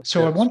through it.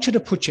 So I want you to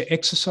put your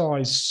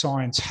exercise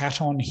science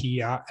hat on here.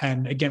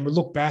 And again, we'll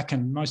look back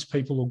and most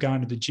people will go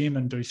into the gym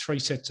and do 3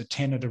 sets of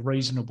 10 at a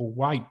reasonable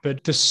weight.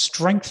 But the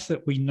strength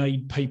that we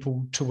need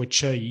people to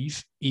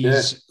achieve Yeah.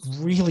 is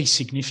really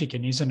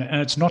significant, isn't it?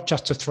 And it's not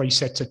just a 3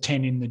 sets of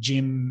 10 in the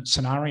gym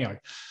scenario.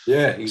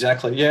 Yeah,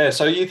 exactly. Yeah.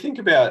 So you think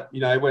about,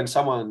 when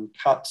someone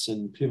cuts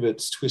and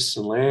pivots, twists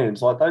and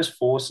lands, like those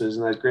forces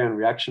and those ground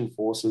reaction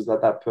forces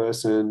that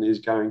person is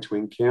going to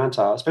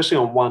encounter, especially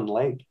on one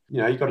leg.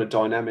 You've got a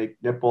dynamic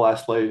netball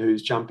athlete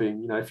who's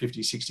jumping,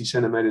 50, 60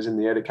 centimeters in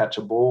the air to catch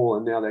a ball,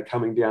 and now they're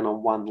coming down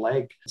on one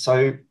leg.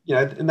 So,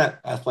 and that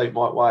athlete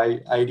might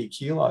weigh 80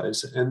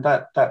 kilos, and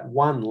that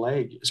one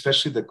leg,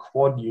 especially the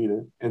quad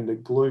unit and the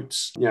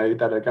glutes,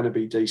 that are going to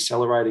be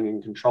decelerating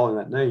and controlling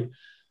that knee,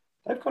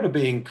 they've got to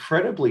be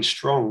incredibly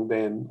strong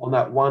then on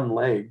that one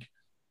leg.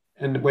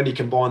 And when you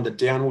combine the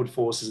downward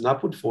forces and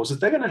upward forces,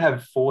 they're going to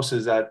have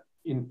forces that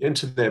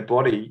into their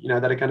body,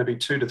 that are going to be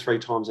 2 to 3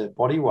 times their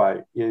body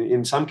weight.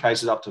 In some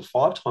cases, up to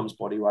 5 times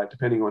body weight,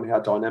 depending on how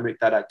dynamic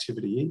that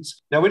activity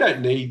is. Now, we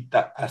don't need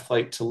that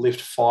athlete to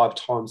lift 5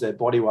 times their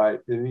body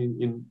weight.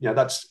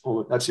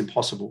 That's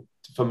impossible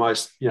for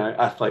most,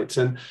 athletes.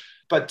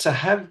 But to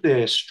have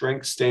their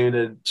strength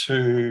standard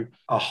to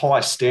a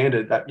high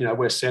standard that,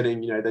 we're setting,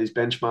 these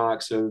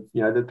benchmarks of,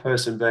 the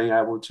person being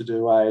able to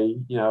do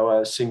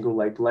a single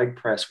leg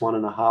press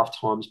 1.5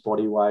 times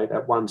body weight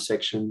at one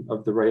section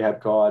of the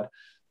rehab guide.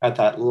 At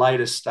that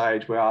latest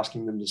stage, we're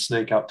asking them to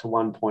sneak up to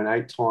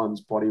 1.8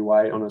 times body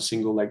weight on a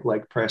single leg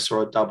press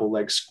or a double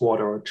leg squat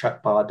or a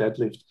trap bar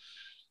deadlift.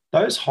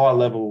 Those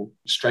high-level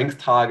strength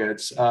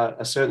targets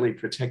are certainly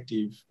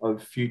protective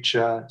of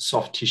future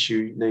soft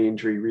tissue knee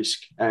injury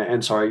risk,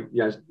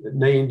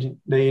 knee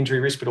injury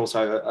risk, but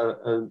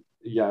also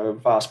a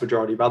vast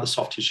majority of other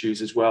soft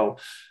tissues as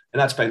well.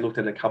 And that's been looked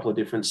at in a couple of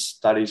different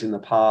studies in the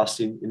past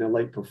in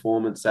elite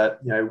performance that,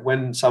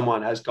 when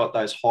someone has got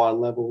those high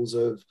levels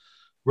of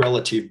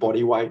relative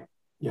body weight,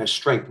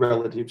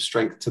 relative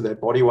strength to their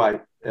body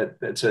weight,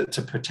 it's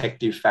a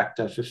protective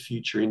factor for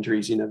future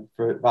injuries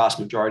for a vast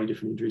majority of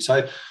different injuries.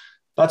 So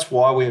that's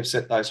why we have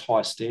set those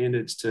high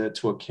standards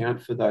to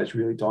account for those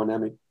really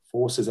dynamic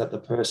forces that the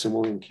person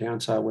will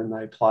encounter when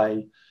they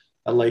play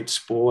elite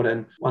sport.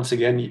 And once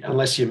again,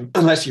 unless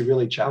you're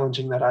really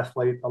challenging that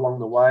athlete along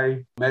the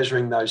way,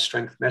 measuring those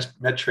strength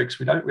metrics,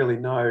 we don't really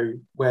know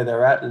where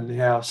they're at and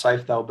how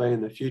safe they'll be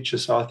in the future.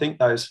 So I think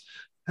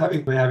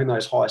having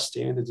those high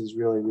standards is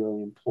really,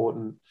 really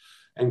important.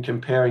 And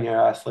comparing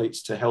our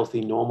athletes to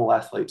healthy, normal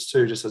athletes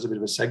too, just as a bit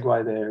of a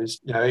segue there, is,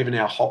 even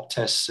our hop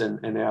tests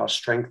and our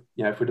strength,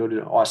 if we're doing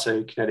an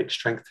isokinetic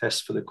strength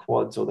test for the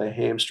quads or their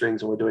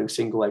hamstrings, or we're doing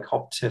single leg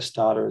hop test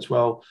data as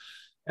well.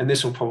 And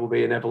this will probably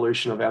be an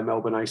evolution of our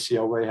Melbourne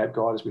ACL rehab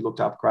guide as we look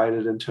to upgrade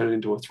it and turn it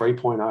into a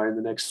 3.0 in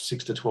the next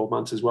 6 to 12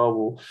 months as well.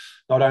 We'll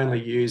not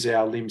only use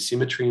our limb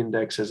symmetry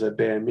index as a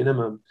bare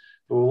minimum,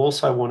 but we'll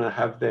also want to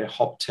have their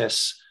hop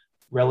tests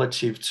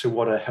relative to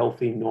what a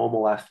healthy,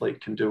 normal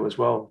athlete can do as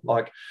well.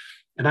 Like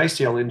an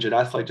ACL injured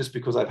athlete, just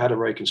because they've had a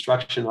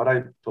reconstruction, I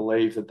don't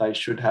believe that they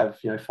should have,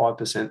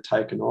 5%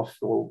 taken off,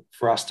 or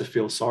for us to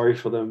feel sorry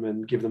for them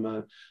and give them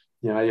a,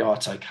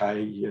 it's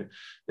okay.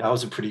 That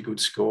was a pretty good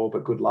score,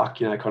 but good luck,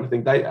 kind of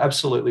thing. They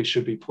absolutely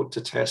should be put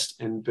to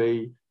test and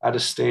be at a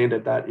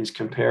standard that is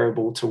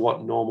comparable to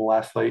what normal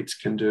athletes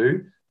can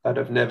do that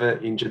have never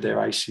injured their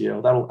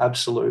ACL. That'll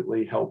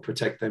absolutely help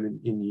protect them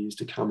in years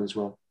to come as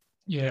well.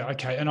 Yeah,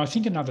 okay. And I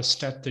think another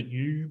stat that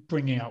you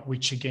bring out,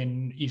 which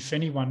again, if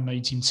anyone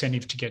needs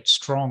incentive to get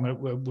strong, it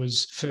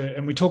was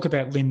and we talk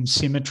about limb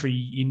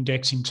symmetry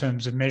index in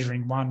terms of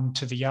measuring one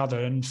to the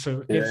other. And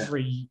for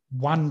every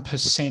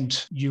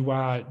 1% you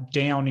are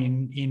down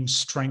in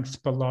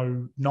strength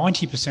below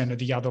 90% of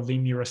the other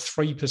limb, you're a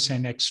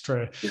 3%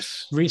 extra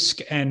risk.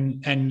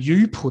 And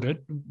you put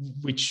it,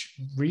 which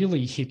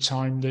really hits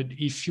home, that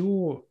if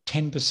you're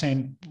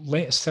 10%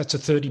 less, that's a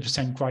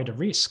 30% greater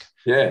risk.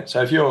 Yeah.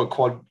 So if your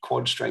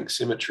quad strength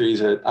symmetry is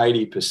at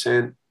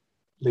 80%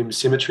 limb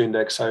symmetry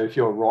index, so if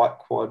your right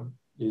quad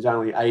is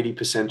only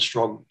 80%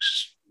 strong,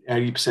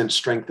 80%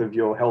 strength of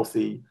your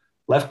healthy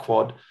left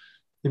quad,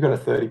 you've got a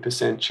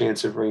 30%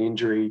 chance of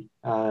re-injury,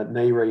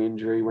 knee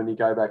re-injury when you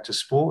go back to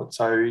sport.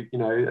 So,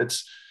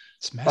 it's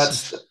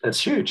massive.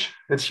 That's huge.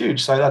 It's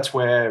huge. So that's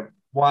where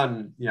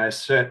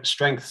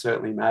strength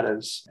certainly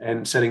matters,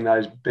 and setting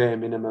those bare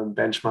minimum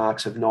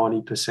benchmarks of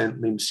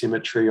 90% limb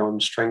symmetry on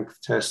strength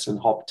tests and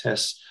hop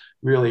tests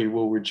really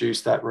will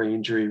reduce that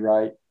re-injury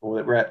rate,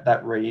 or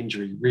that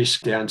re-injury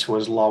risk, down to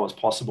as low as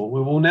possible.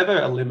 We will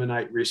never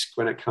eliminate risk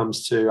when it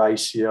comes to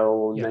ACL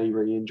or knee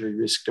re-injury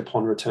risk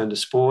upon return to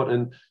sport.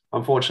 And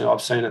unfortunately,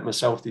 I've seen it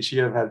myself this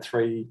year. I've had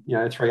three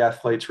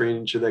athletes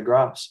re-injure their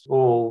grafts.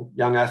 All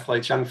young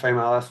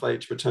female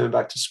athletes return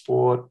back to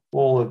sport.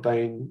 All have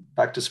been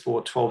back to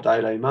sport 12 to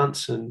 18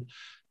 months. And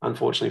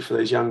unfortunately for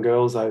these young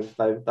girls, they've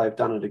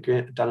done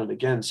it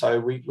again. So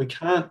we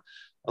can't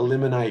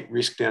eliminate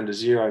risk down to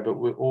zero, but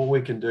all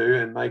we can do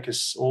and make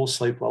us all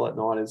sleep well at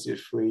night is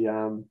if we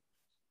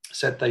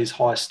set these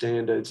high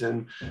standards,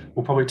 and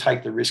we'll probably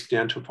take the risk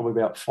down to probably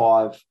about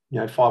 5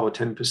 or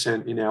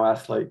 10% in our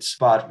athletes,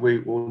 but we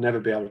will never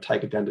be able to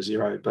take it down to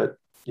zero. But,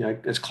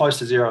 as close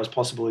to zero as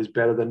possible is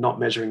better than not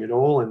measuring at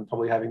all, and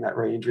probably having that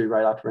re-injury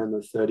rate up around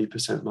the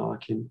 30%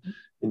 mark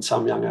in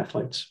some young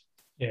athletes.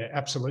 Yeah,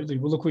 absolutely.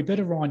 Well, look, we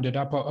better wind it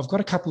up. I've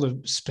got a couple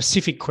of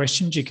specific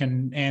questions you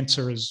can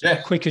answer as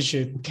quick as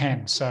you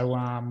can. So,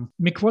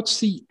 Mick, what's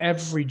the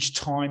average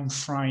time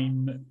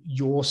frame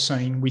you're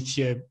seeing with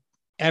your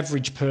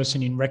average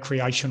person in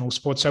recreational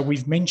sports? So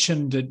we've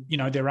mentioned that, you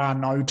know, there are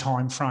no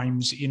time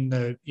frames in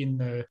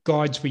the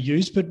guides we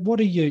use, but what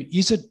are you?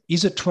 Is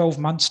it 12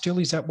 months still?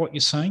 Is that what you're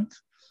seeing?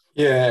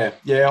 Yeah.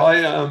 I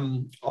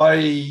am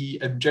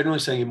generally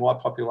seeing in my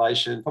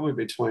population probably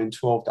between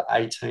 12 to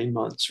 18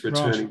 months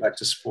returning back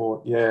to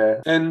sport. Yeah.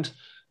 And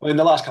I mean,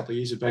 the last couple of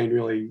years have been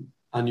really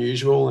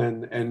unusual,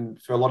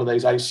 and for a lot of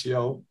these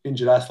ACL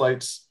injured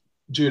athletes,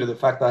 due to the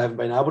fact they haven't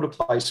been able to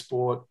play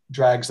sport,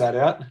 drags that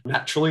out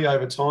naturally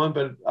over time.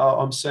 But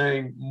I'm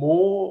seeing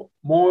more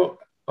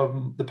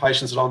of the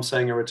patients that I'm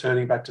seeing are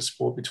returning back to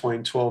sport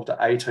between 12 to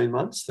 18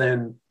 months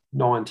than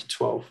 9 to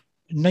 12.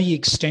 Knee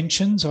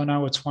extensions, I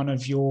know it's one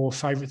of your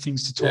favourite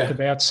things to talk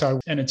about.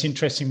 So, and it's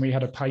interesting, we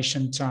had a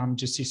patient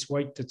just this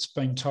week that's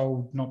been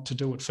told not to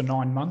do it for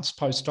 9 months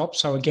post-op.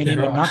 So again, in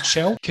a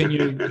nutshell, can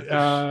you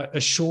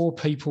assure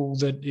people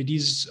that it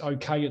is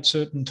okay at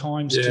certain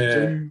times to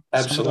do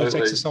some of those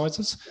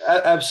exercises?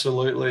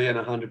 Absolutely, and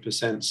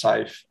 100%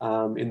 safe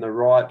in the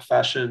right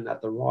fashion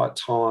at the right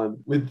time.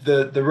 With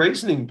the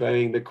reasoning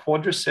being the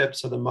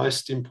quadriceps are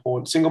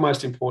the single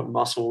most important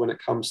muscle when it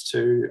comes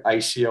to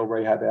ACL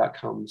rehab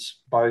outcomes,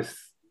 both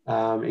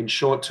in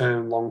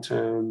short-term,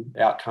 long-term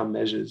outcome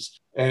measures.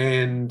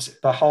 And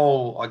the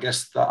whole, I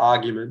guess, the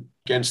argument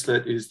against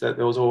it is that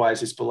there was always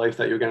this belief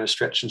that you're going to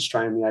stretch and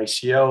strain the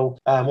ACL.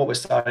 What we're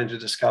starting to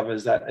discover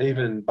is that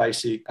even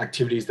basic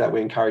activities that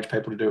we encourage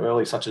people to do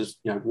early, such as,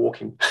 you know,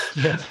 walking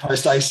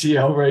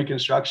post-ACL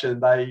reconstruction,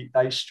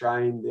 they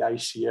strain the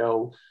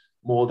ACL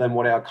more than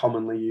what our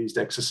commonly used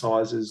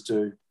exercises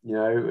do. You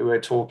know, we're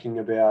talking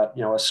about,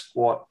 you know, a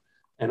squat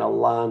and a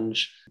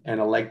lunge and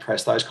a leg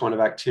press, those kind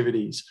of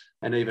activities,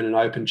 and even an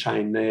open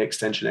chain knee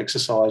extension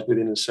exercise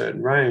within a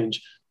certain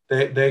range,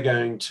 they're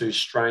going to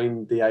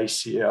strain the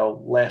ACL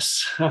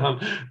less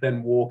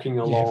than walking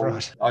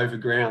along over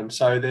ground.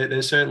 So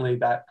there's certainly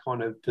that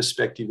kind of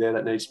perspective there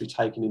that needs to be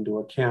taken into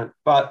account.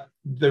 But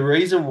the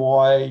reason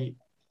why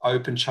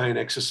open chain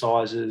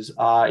exercises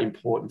are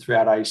important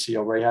throughout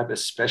ACL rehab,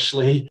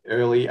 especially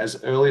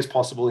as early as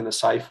possible in a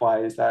safe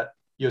way, is that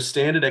your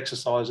standard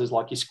exercises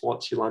like your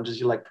squats, your lunges,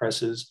 your leg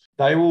presses,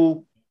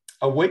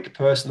 a weak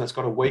person that's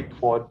got a weak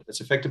quad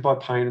that's affected by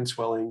pain and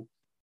swelling,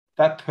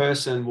 that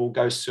person will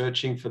go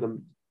searching for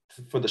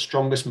the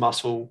strongest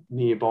muscle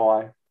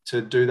nearby to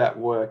do that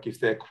work if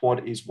their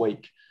quad is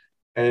weak.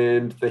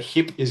 And the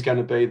hip is going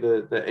to be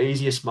the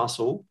easiest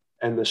muscle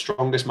and the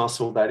strongest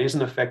muscle that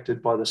isn't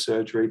affected by the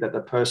surgery that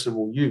the person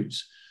will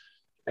use.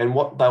 And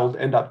what they'll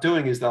end up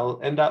doing is they'll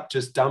end up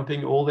just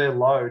dumping all their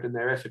load and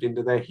their effort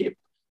into their hip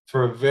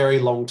for a very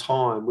long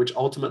time, which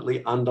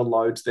ultimately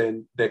underloads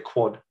their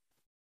quad.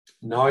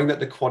 Knowing that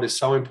the quad is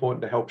so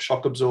important to help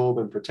shock absorb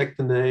and protect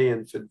the knee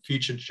and for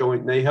future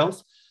joint knee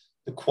health,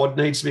 the quad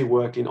needs to be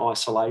worked in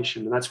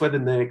isolation. And that's where the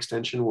knee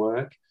extension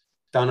work,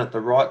 done at the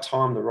right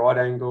time, the right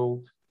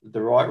angle,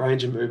 the right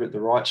range of movement,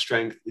 the right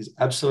strength, is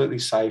absolutely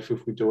safe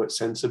if we do it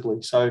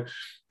sensibly. So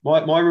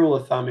my rule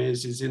of thumb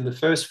is in the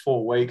first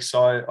 4 weeks,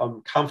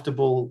 I'm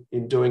comfortable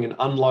in doing an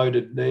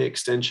unloaded knee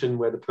extension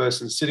where the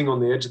person's sitting on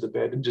the edge of the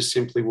bed and just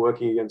simply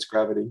working against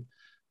gravity.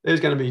 There's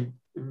going to be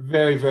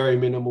very, very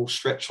minimal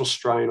stretch or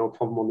strain or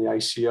problem on the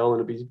ACL,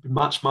 and it'll be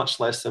much, much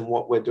less than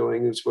what we're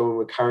doing is when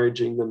we're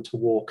encouraging them to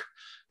walk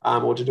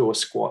or to do a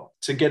squat.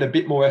 To get a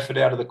bit more effort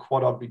out of the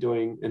quad, I'd be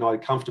doing, and I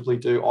comfortably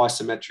do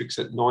isometrics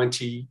at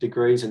 90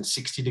 degrees and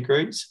 60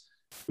 degrees.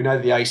 We know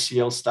the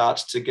ACL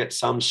starts to get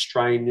some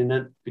strain in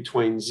it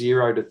between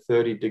 0 to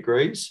 30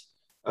 degrees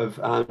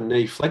of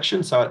knee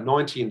flexion. So at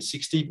 90 and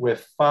 60, we're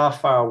far,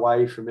 far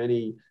away from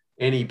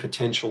any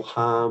potential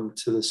harm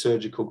to the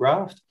surgical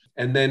graft.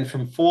 And then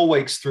from 4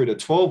 weeks through to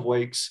 12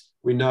 weeks,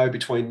 we know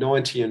between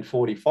 90 and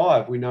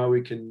 45, we know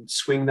we can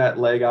swing that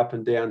leg up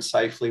and down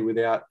safely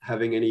without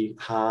having any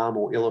harm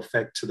or ill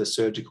effect to the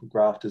surgical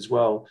graft as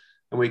well.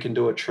 And we can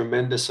do a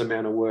tremendous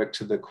amount of work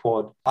to the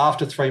quad.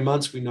 After 3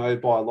 months, we know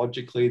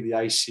biologically the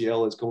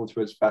ACL has gone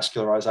through its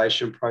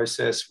vascularization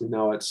process. We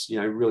know it's,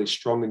 you know, really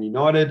strong and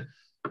united.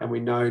 And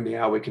we know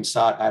now we can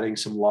start adding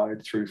some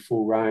load through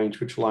full range,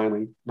 which will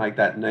only make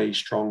that knee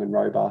strong and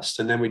robust.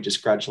 And then we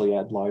just gradually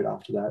add load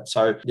after that.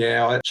 So,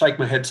 yeah, I shake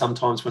my head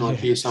sometimes when I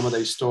hear some of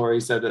these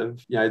stories that have,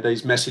 you know,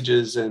 these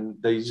messages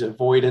and these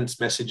avoidance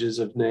messages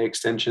of knee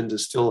extensions are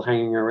still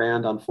hanging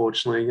around,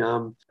 unfortunately.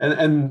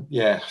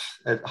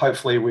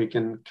 Hopefully we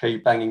can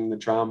keep banging the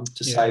drum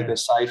to say they're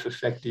safe,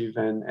 effective,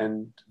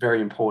 and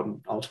very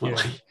important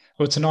ultimately. Yeah.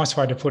 Well, it's a nice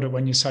way to put it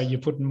when you say you're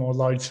putting more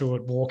load through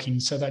it walking,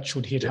 so that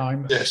should hit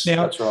home. Yes,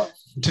 now, that's right.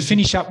 To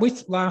finish up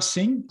with, last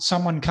thing,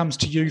 someone comes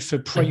to you for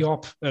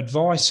pre-op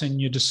advice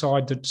and you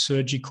decide that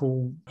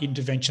surgical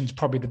intervention is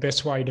probably the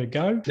best way to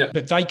go,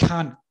 but they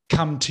can't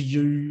come to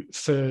you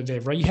for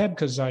their rehab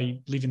because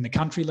they live in the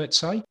country, let's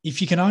say. If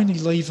you can only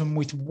leave them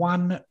with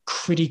one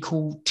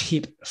critical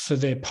tip for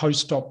their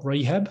post-op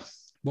rehab,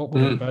 what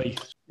would it be?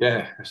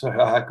 Yeah, so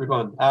good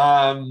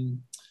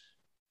one.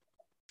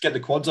 get the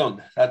quads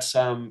on. That's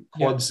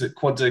quads.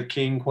 Quads are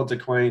king, quads are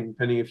queen,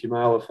 depending if you're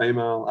male or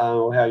female,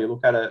 or how you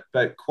look at it.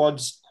 But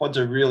quads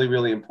are really,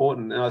 really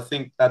important. And I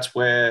think that's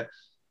where,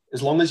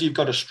 as long as you've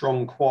got a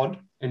strong quad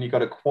and you've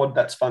got a quad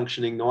that's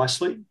functioning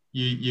nicely,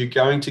 you're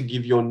going to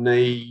give your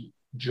knee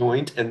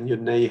joint and your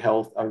knee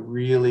health a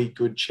really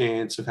good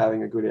chance of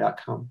having a good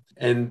outcome.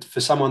 And for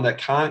someone that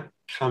can't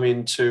come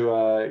into,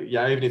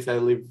 even if they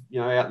live,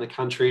 out in the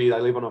country, they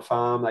live on a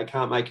farm, they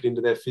can't make it into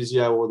their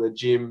physio or the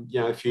gym,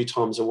 a few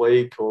times a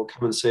week, or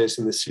come and see us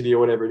in the city or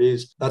whatever it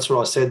is. That's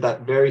what I said,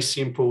 that very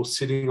simple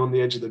sitting on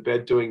the edge of the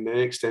bed doing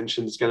knee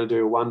extension is going to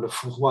do a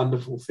wonderful,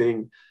 wonderful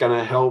thing. It's going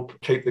to help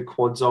keep the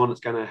quads on. It's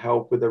going to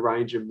help with the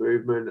range of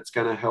movement. It's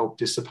going to help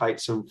dissipate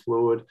some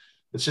fluid.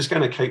 It's just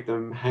going to keep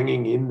them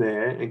hanging in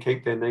there and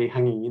keep their knee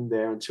hanging in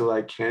there until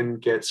they can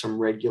get some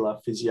regular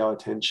physio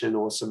attention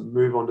or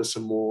move on to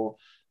some more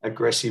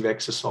aggressive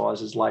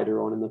exercises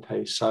later on in the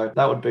piece. So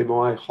that would be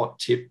my hot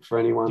tip for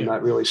anyone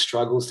that really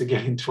struggles to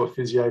get into a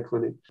physio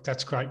clinic.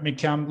 That's great,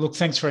 Mick. Look,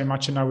 thanks very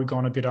much. I know we've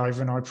gone a bit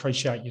over and I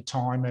appreciate your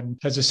time. And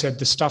as I said,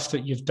 the stuff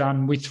that you've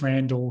done with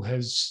Randall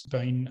has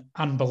been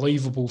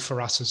unbelievable for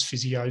us as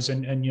physios,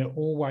 and you're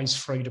always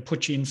free to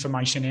put your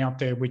information out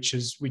there, which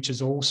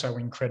is also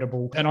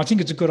incredible. And I think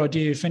it's a good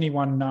idea if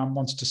anyone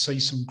wants to see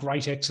some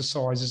great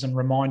exercises and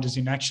reminders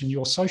in action.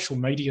 Your social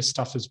media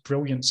stuff is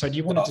brilliant. So do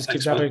you want to just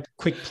give that a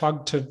quick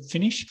plug to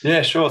finish?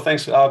 Yeah, sure.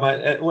 Thanks, mate.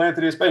 Well,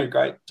 Anthony, it's been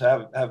great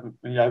to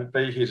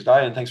be here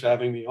today, and thanks for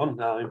having me on.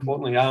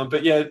 Importantly,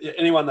 but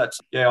anyone that's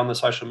on the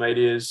social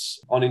medias,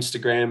 on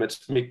Instagram,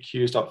 it's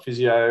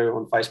mickhughes.physio.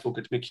 On Facebook,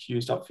 it's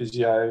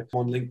mickhughes.physio.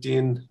 On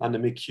LinkedIn, under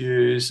Mick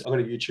Hughes. I've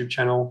got a YouTube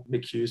channel,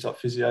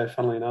 mickhughes.physio.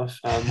 Funnily enough,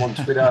 on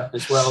Twitter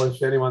as well.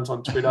 If anyone's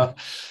on Twitter,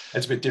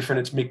 it's a bit different.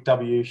 It's Mick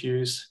W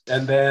Hughes.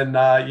 And then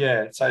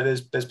so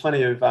there's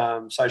plenty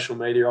of social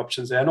media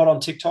options there. I'm not on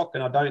TikTok,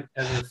 and I don't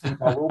ever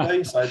think I will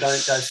be. So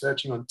don't go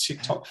searching on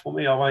TikTok for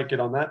me. I won't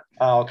get on that.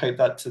 I'll keep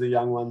that to the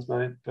young ones,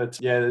 mate. But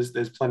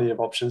there's plenty of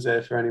options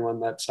there for anyone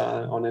that's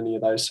on any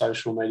of those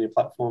social media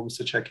platforms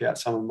to check out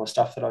some of my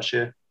stuff that I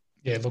share.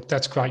 Yeah, look,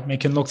 that's great,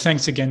 Mick. And look,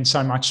 thanks again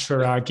so much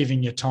for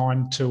giving your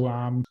time to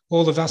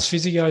all of us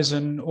physios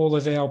and all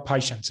of our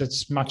patients.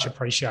 It's much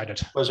appreciated.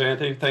 Pleasure,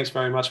 Anthony. Thanks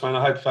very much, mate.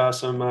 I hope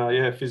some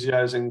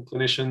physios and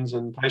clinicians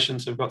and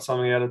patients have got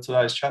something out of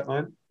today's chat,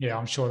 mate. Yeah,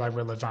 I'm sure they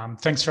will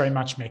have. Thanks very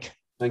much, Mick.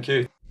 Thank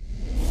you.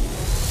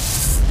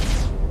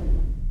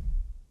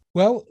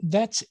 Well,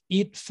 that's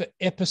it for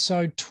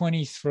episode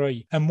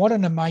 23. And what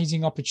an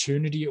amazing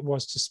opportunity it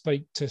was to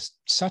speak to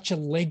such a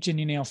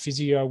legend in our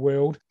physio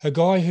world, a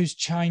guy who's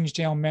changed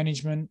our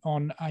management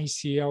on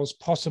ACLs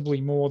possibly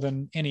more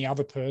than any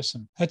other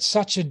person. It's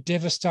such a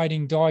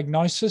devastating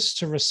diagnosis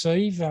to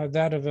receive,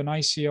 that of an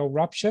ACL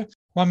rupture.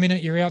 1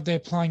 minute you're out there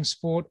playing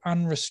sport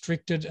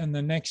unrestricted, and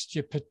the next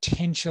you're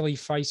potentially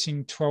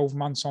facing 12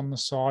 months on the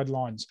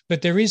sidelines.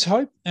 But there is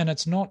hope, and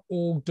it's not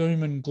all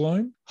doom and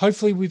gloom.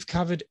 Hopefully we've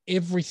covered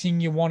everything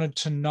you wanted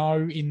to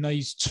know in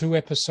these 2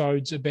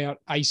 episodes about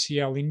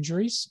ACL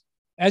injuries.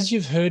 As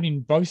you've heard in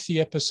both the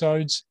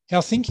episodes,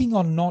 our thinking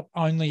on not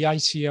only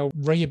ACL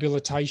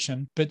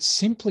rehabilitation, but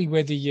simply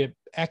whether you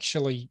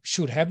actually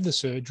should have the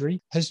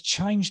surgery has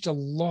changed a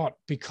lot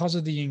because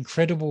of the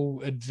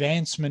incredible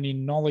advancement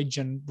in knowledge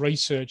and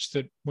research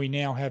that we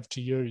now have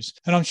to use.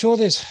 And I'm sure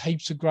there's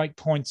heaps of great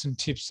points and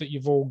tips that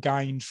you've all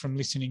gained from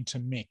listening to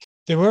Mick.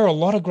 There were a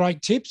lot of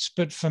great tips,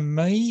 but for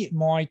me,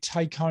 my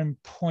take-home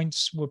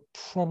points were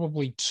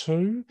probably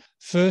 2.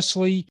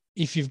 Firstly,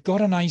 if you've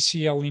got an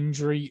ACL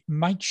injury,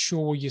 make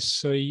sure you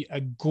see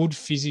a good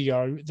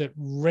physio that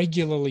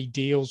regularly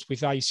deals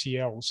with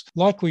ACLs,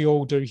 like we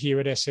all do here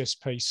at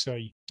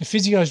SSPC. The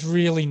physios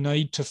really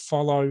need to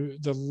follow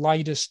the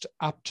latest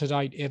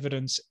up-to-date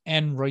evidence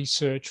and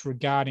research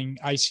regarding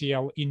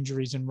ACL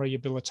injuries and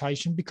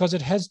rehabilitation because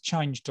it has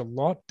changed a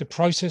lot. The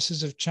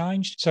processes have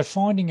changed, so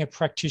finding a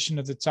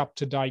practitioner that's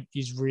up-to-date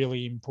is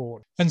really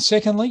important. And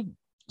secondly,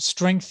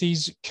 strength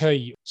is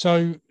key.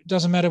 So it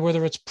doesn't matter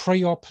whether it's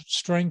pre-op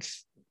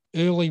strength,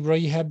 early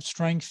rehab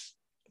strength,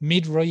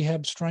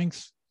 mid-rehab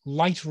strength,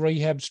 late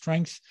rehab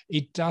strength.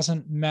 It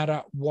doesn't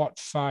matter what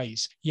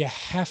phase. You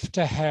have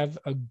to have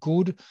a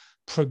good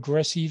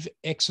progressive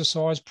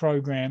exercise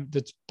program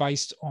that's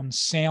based on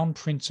sound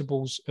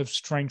principles of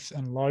strength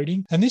and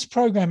loading. And this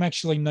program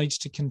actually needs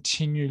to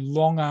continue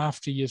long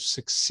after you've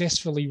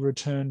successfully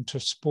returned to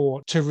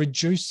sport to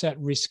reduce that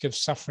risk of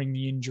suffering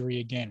the injury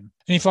again.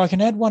 And if I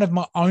can add one of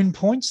my own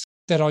points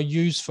that I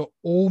use for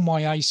all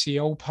my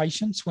ACL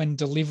patients when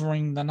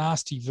delivering the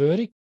nasty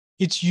verdict,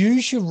 it's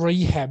use your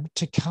rehab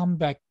to come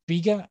back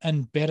bigger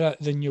and better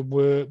than you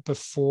were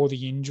before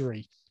the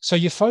injury. So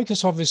your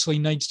focus obviously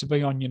needs to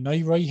be on your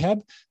knee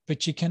rehab,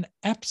 but you can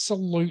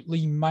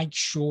absolutely make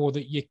sure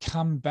that you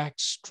come back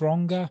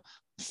stronger,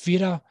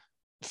 fitter,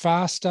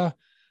 faster,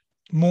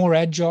 more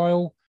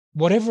agile.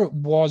 Whatever it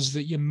was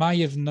that you may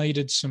have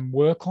needed some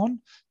work on,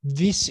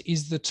 this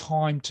is the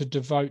time to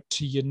devote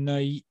to your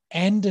knee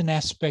and an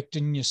aspect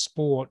in your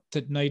sport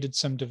that needed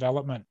some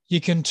development. You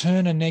can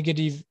turn a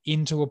negative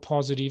into a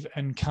positive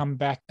and come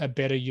back a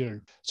better you.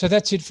 So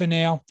that's it for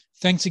now.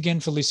 Thanks again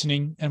for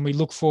listening, and we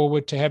look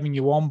forward to having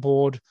you on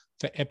board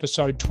for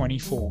episode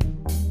 24.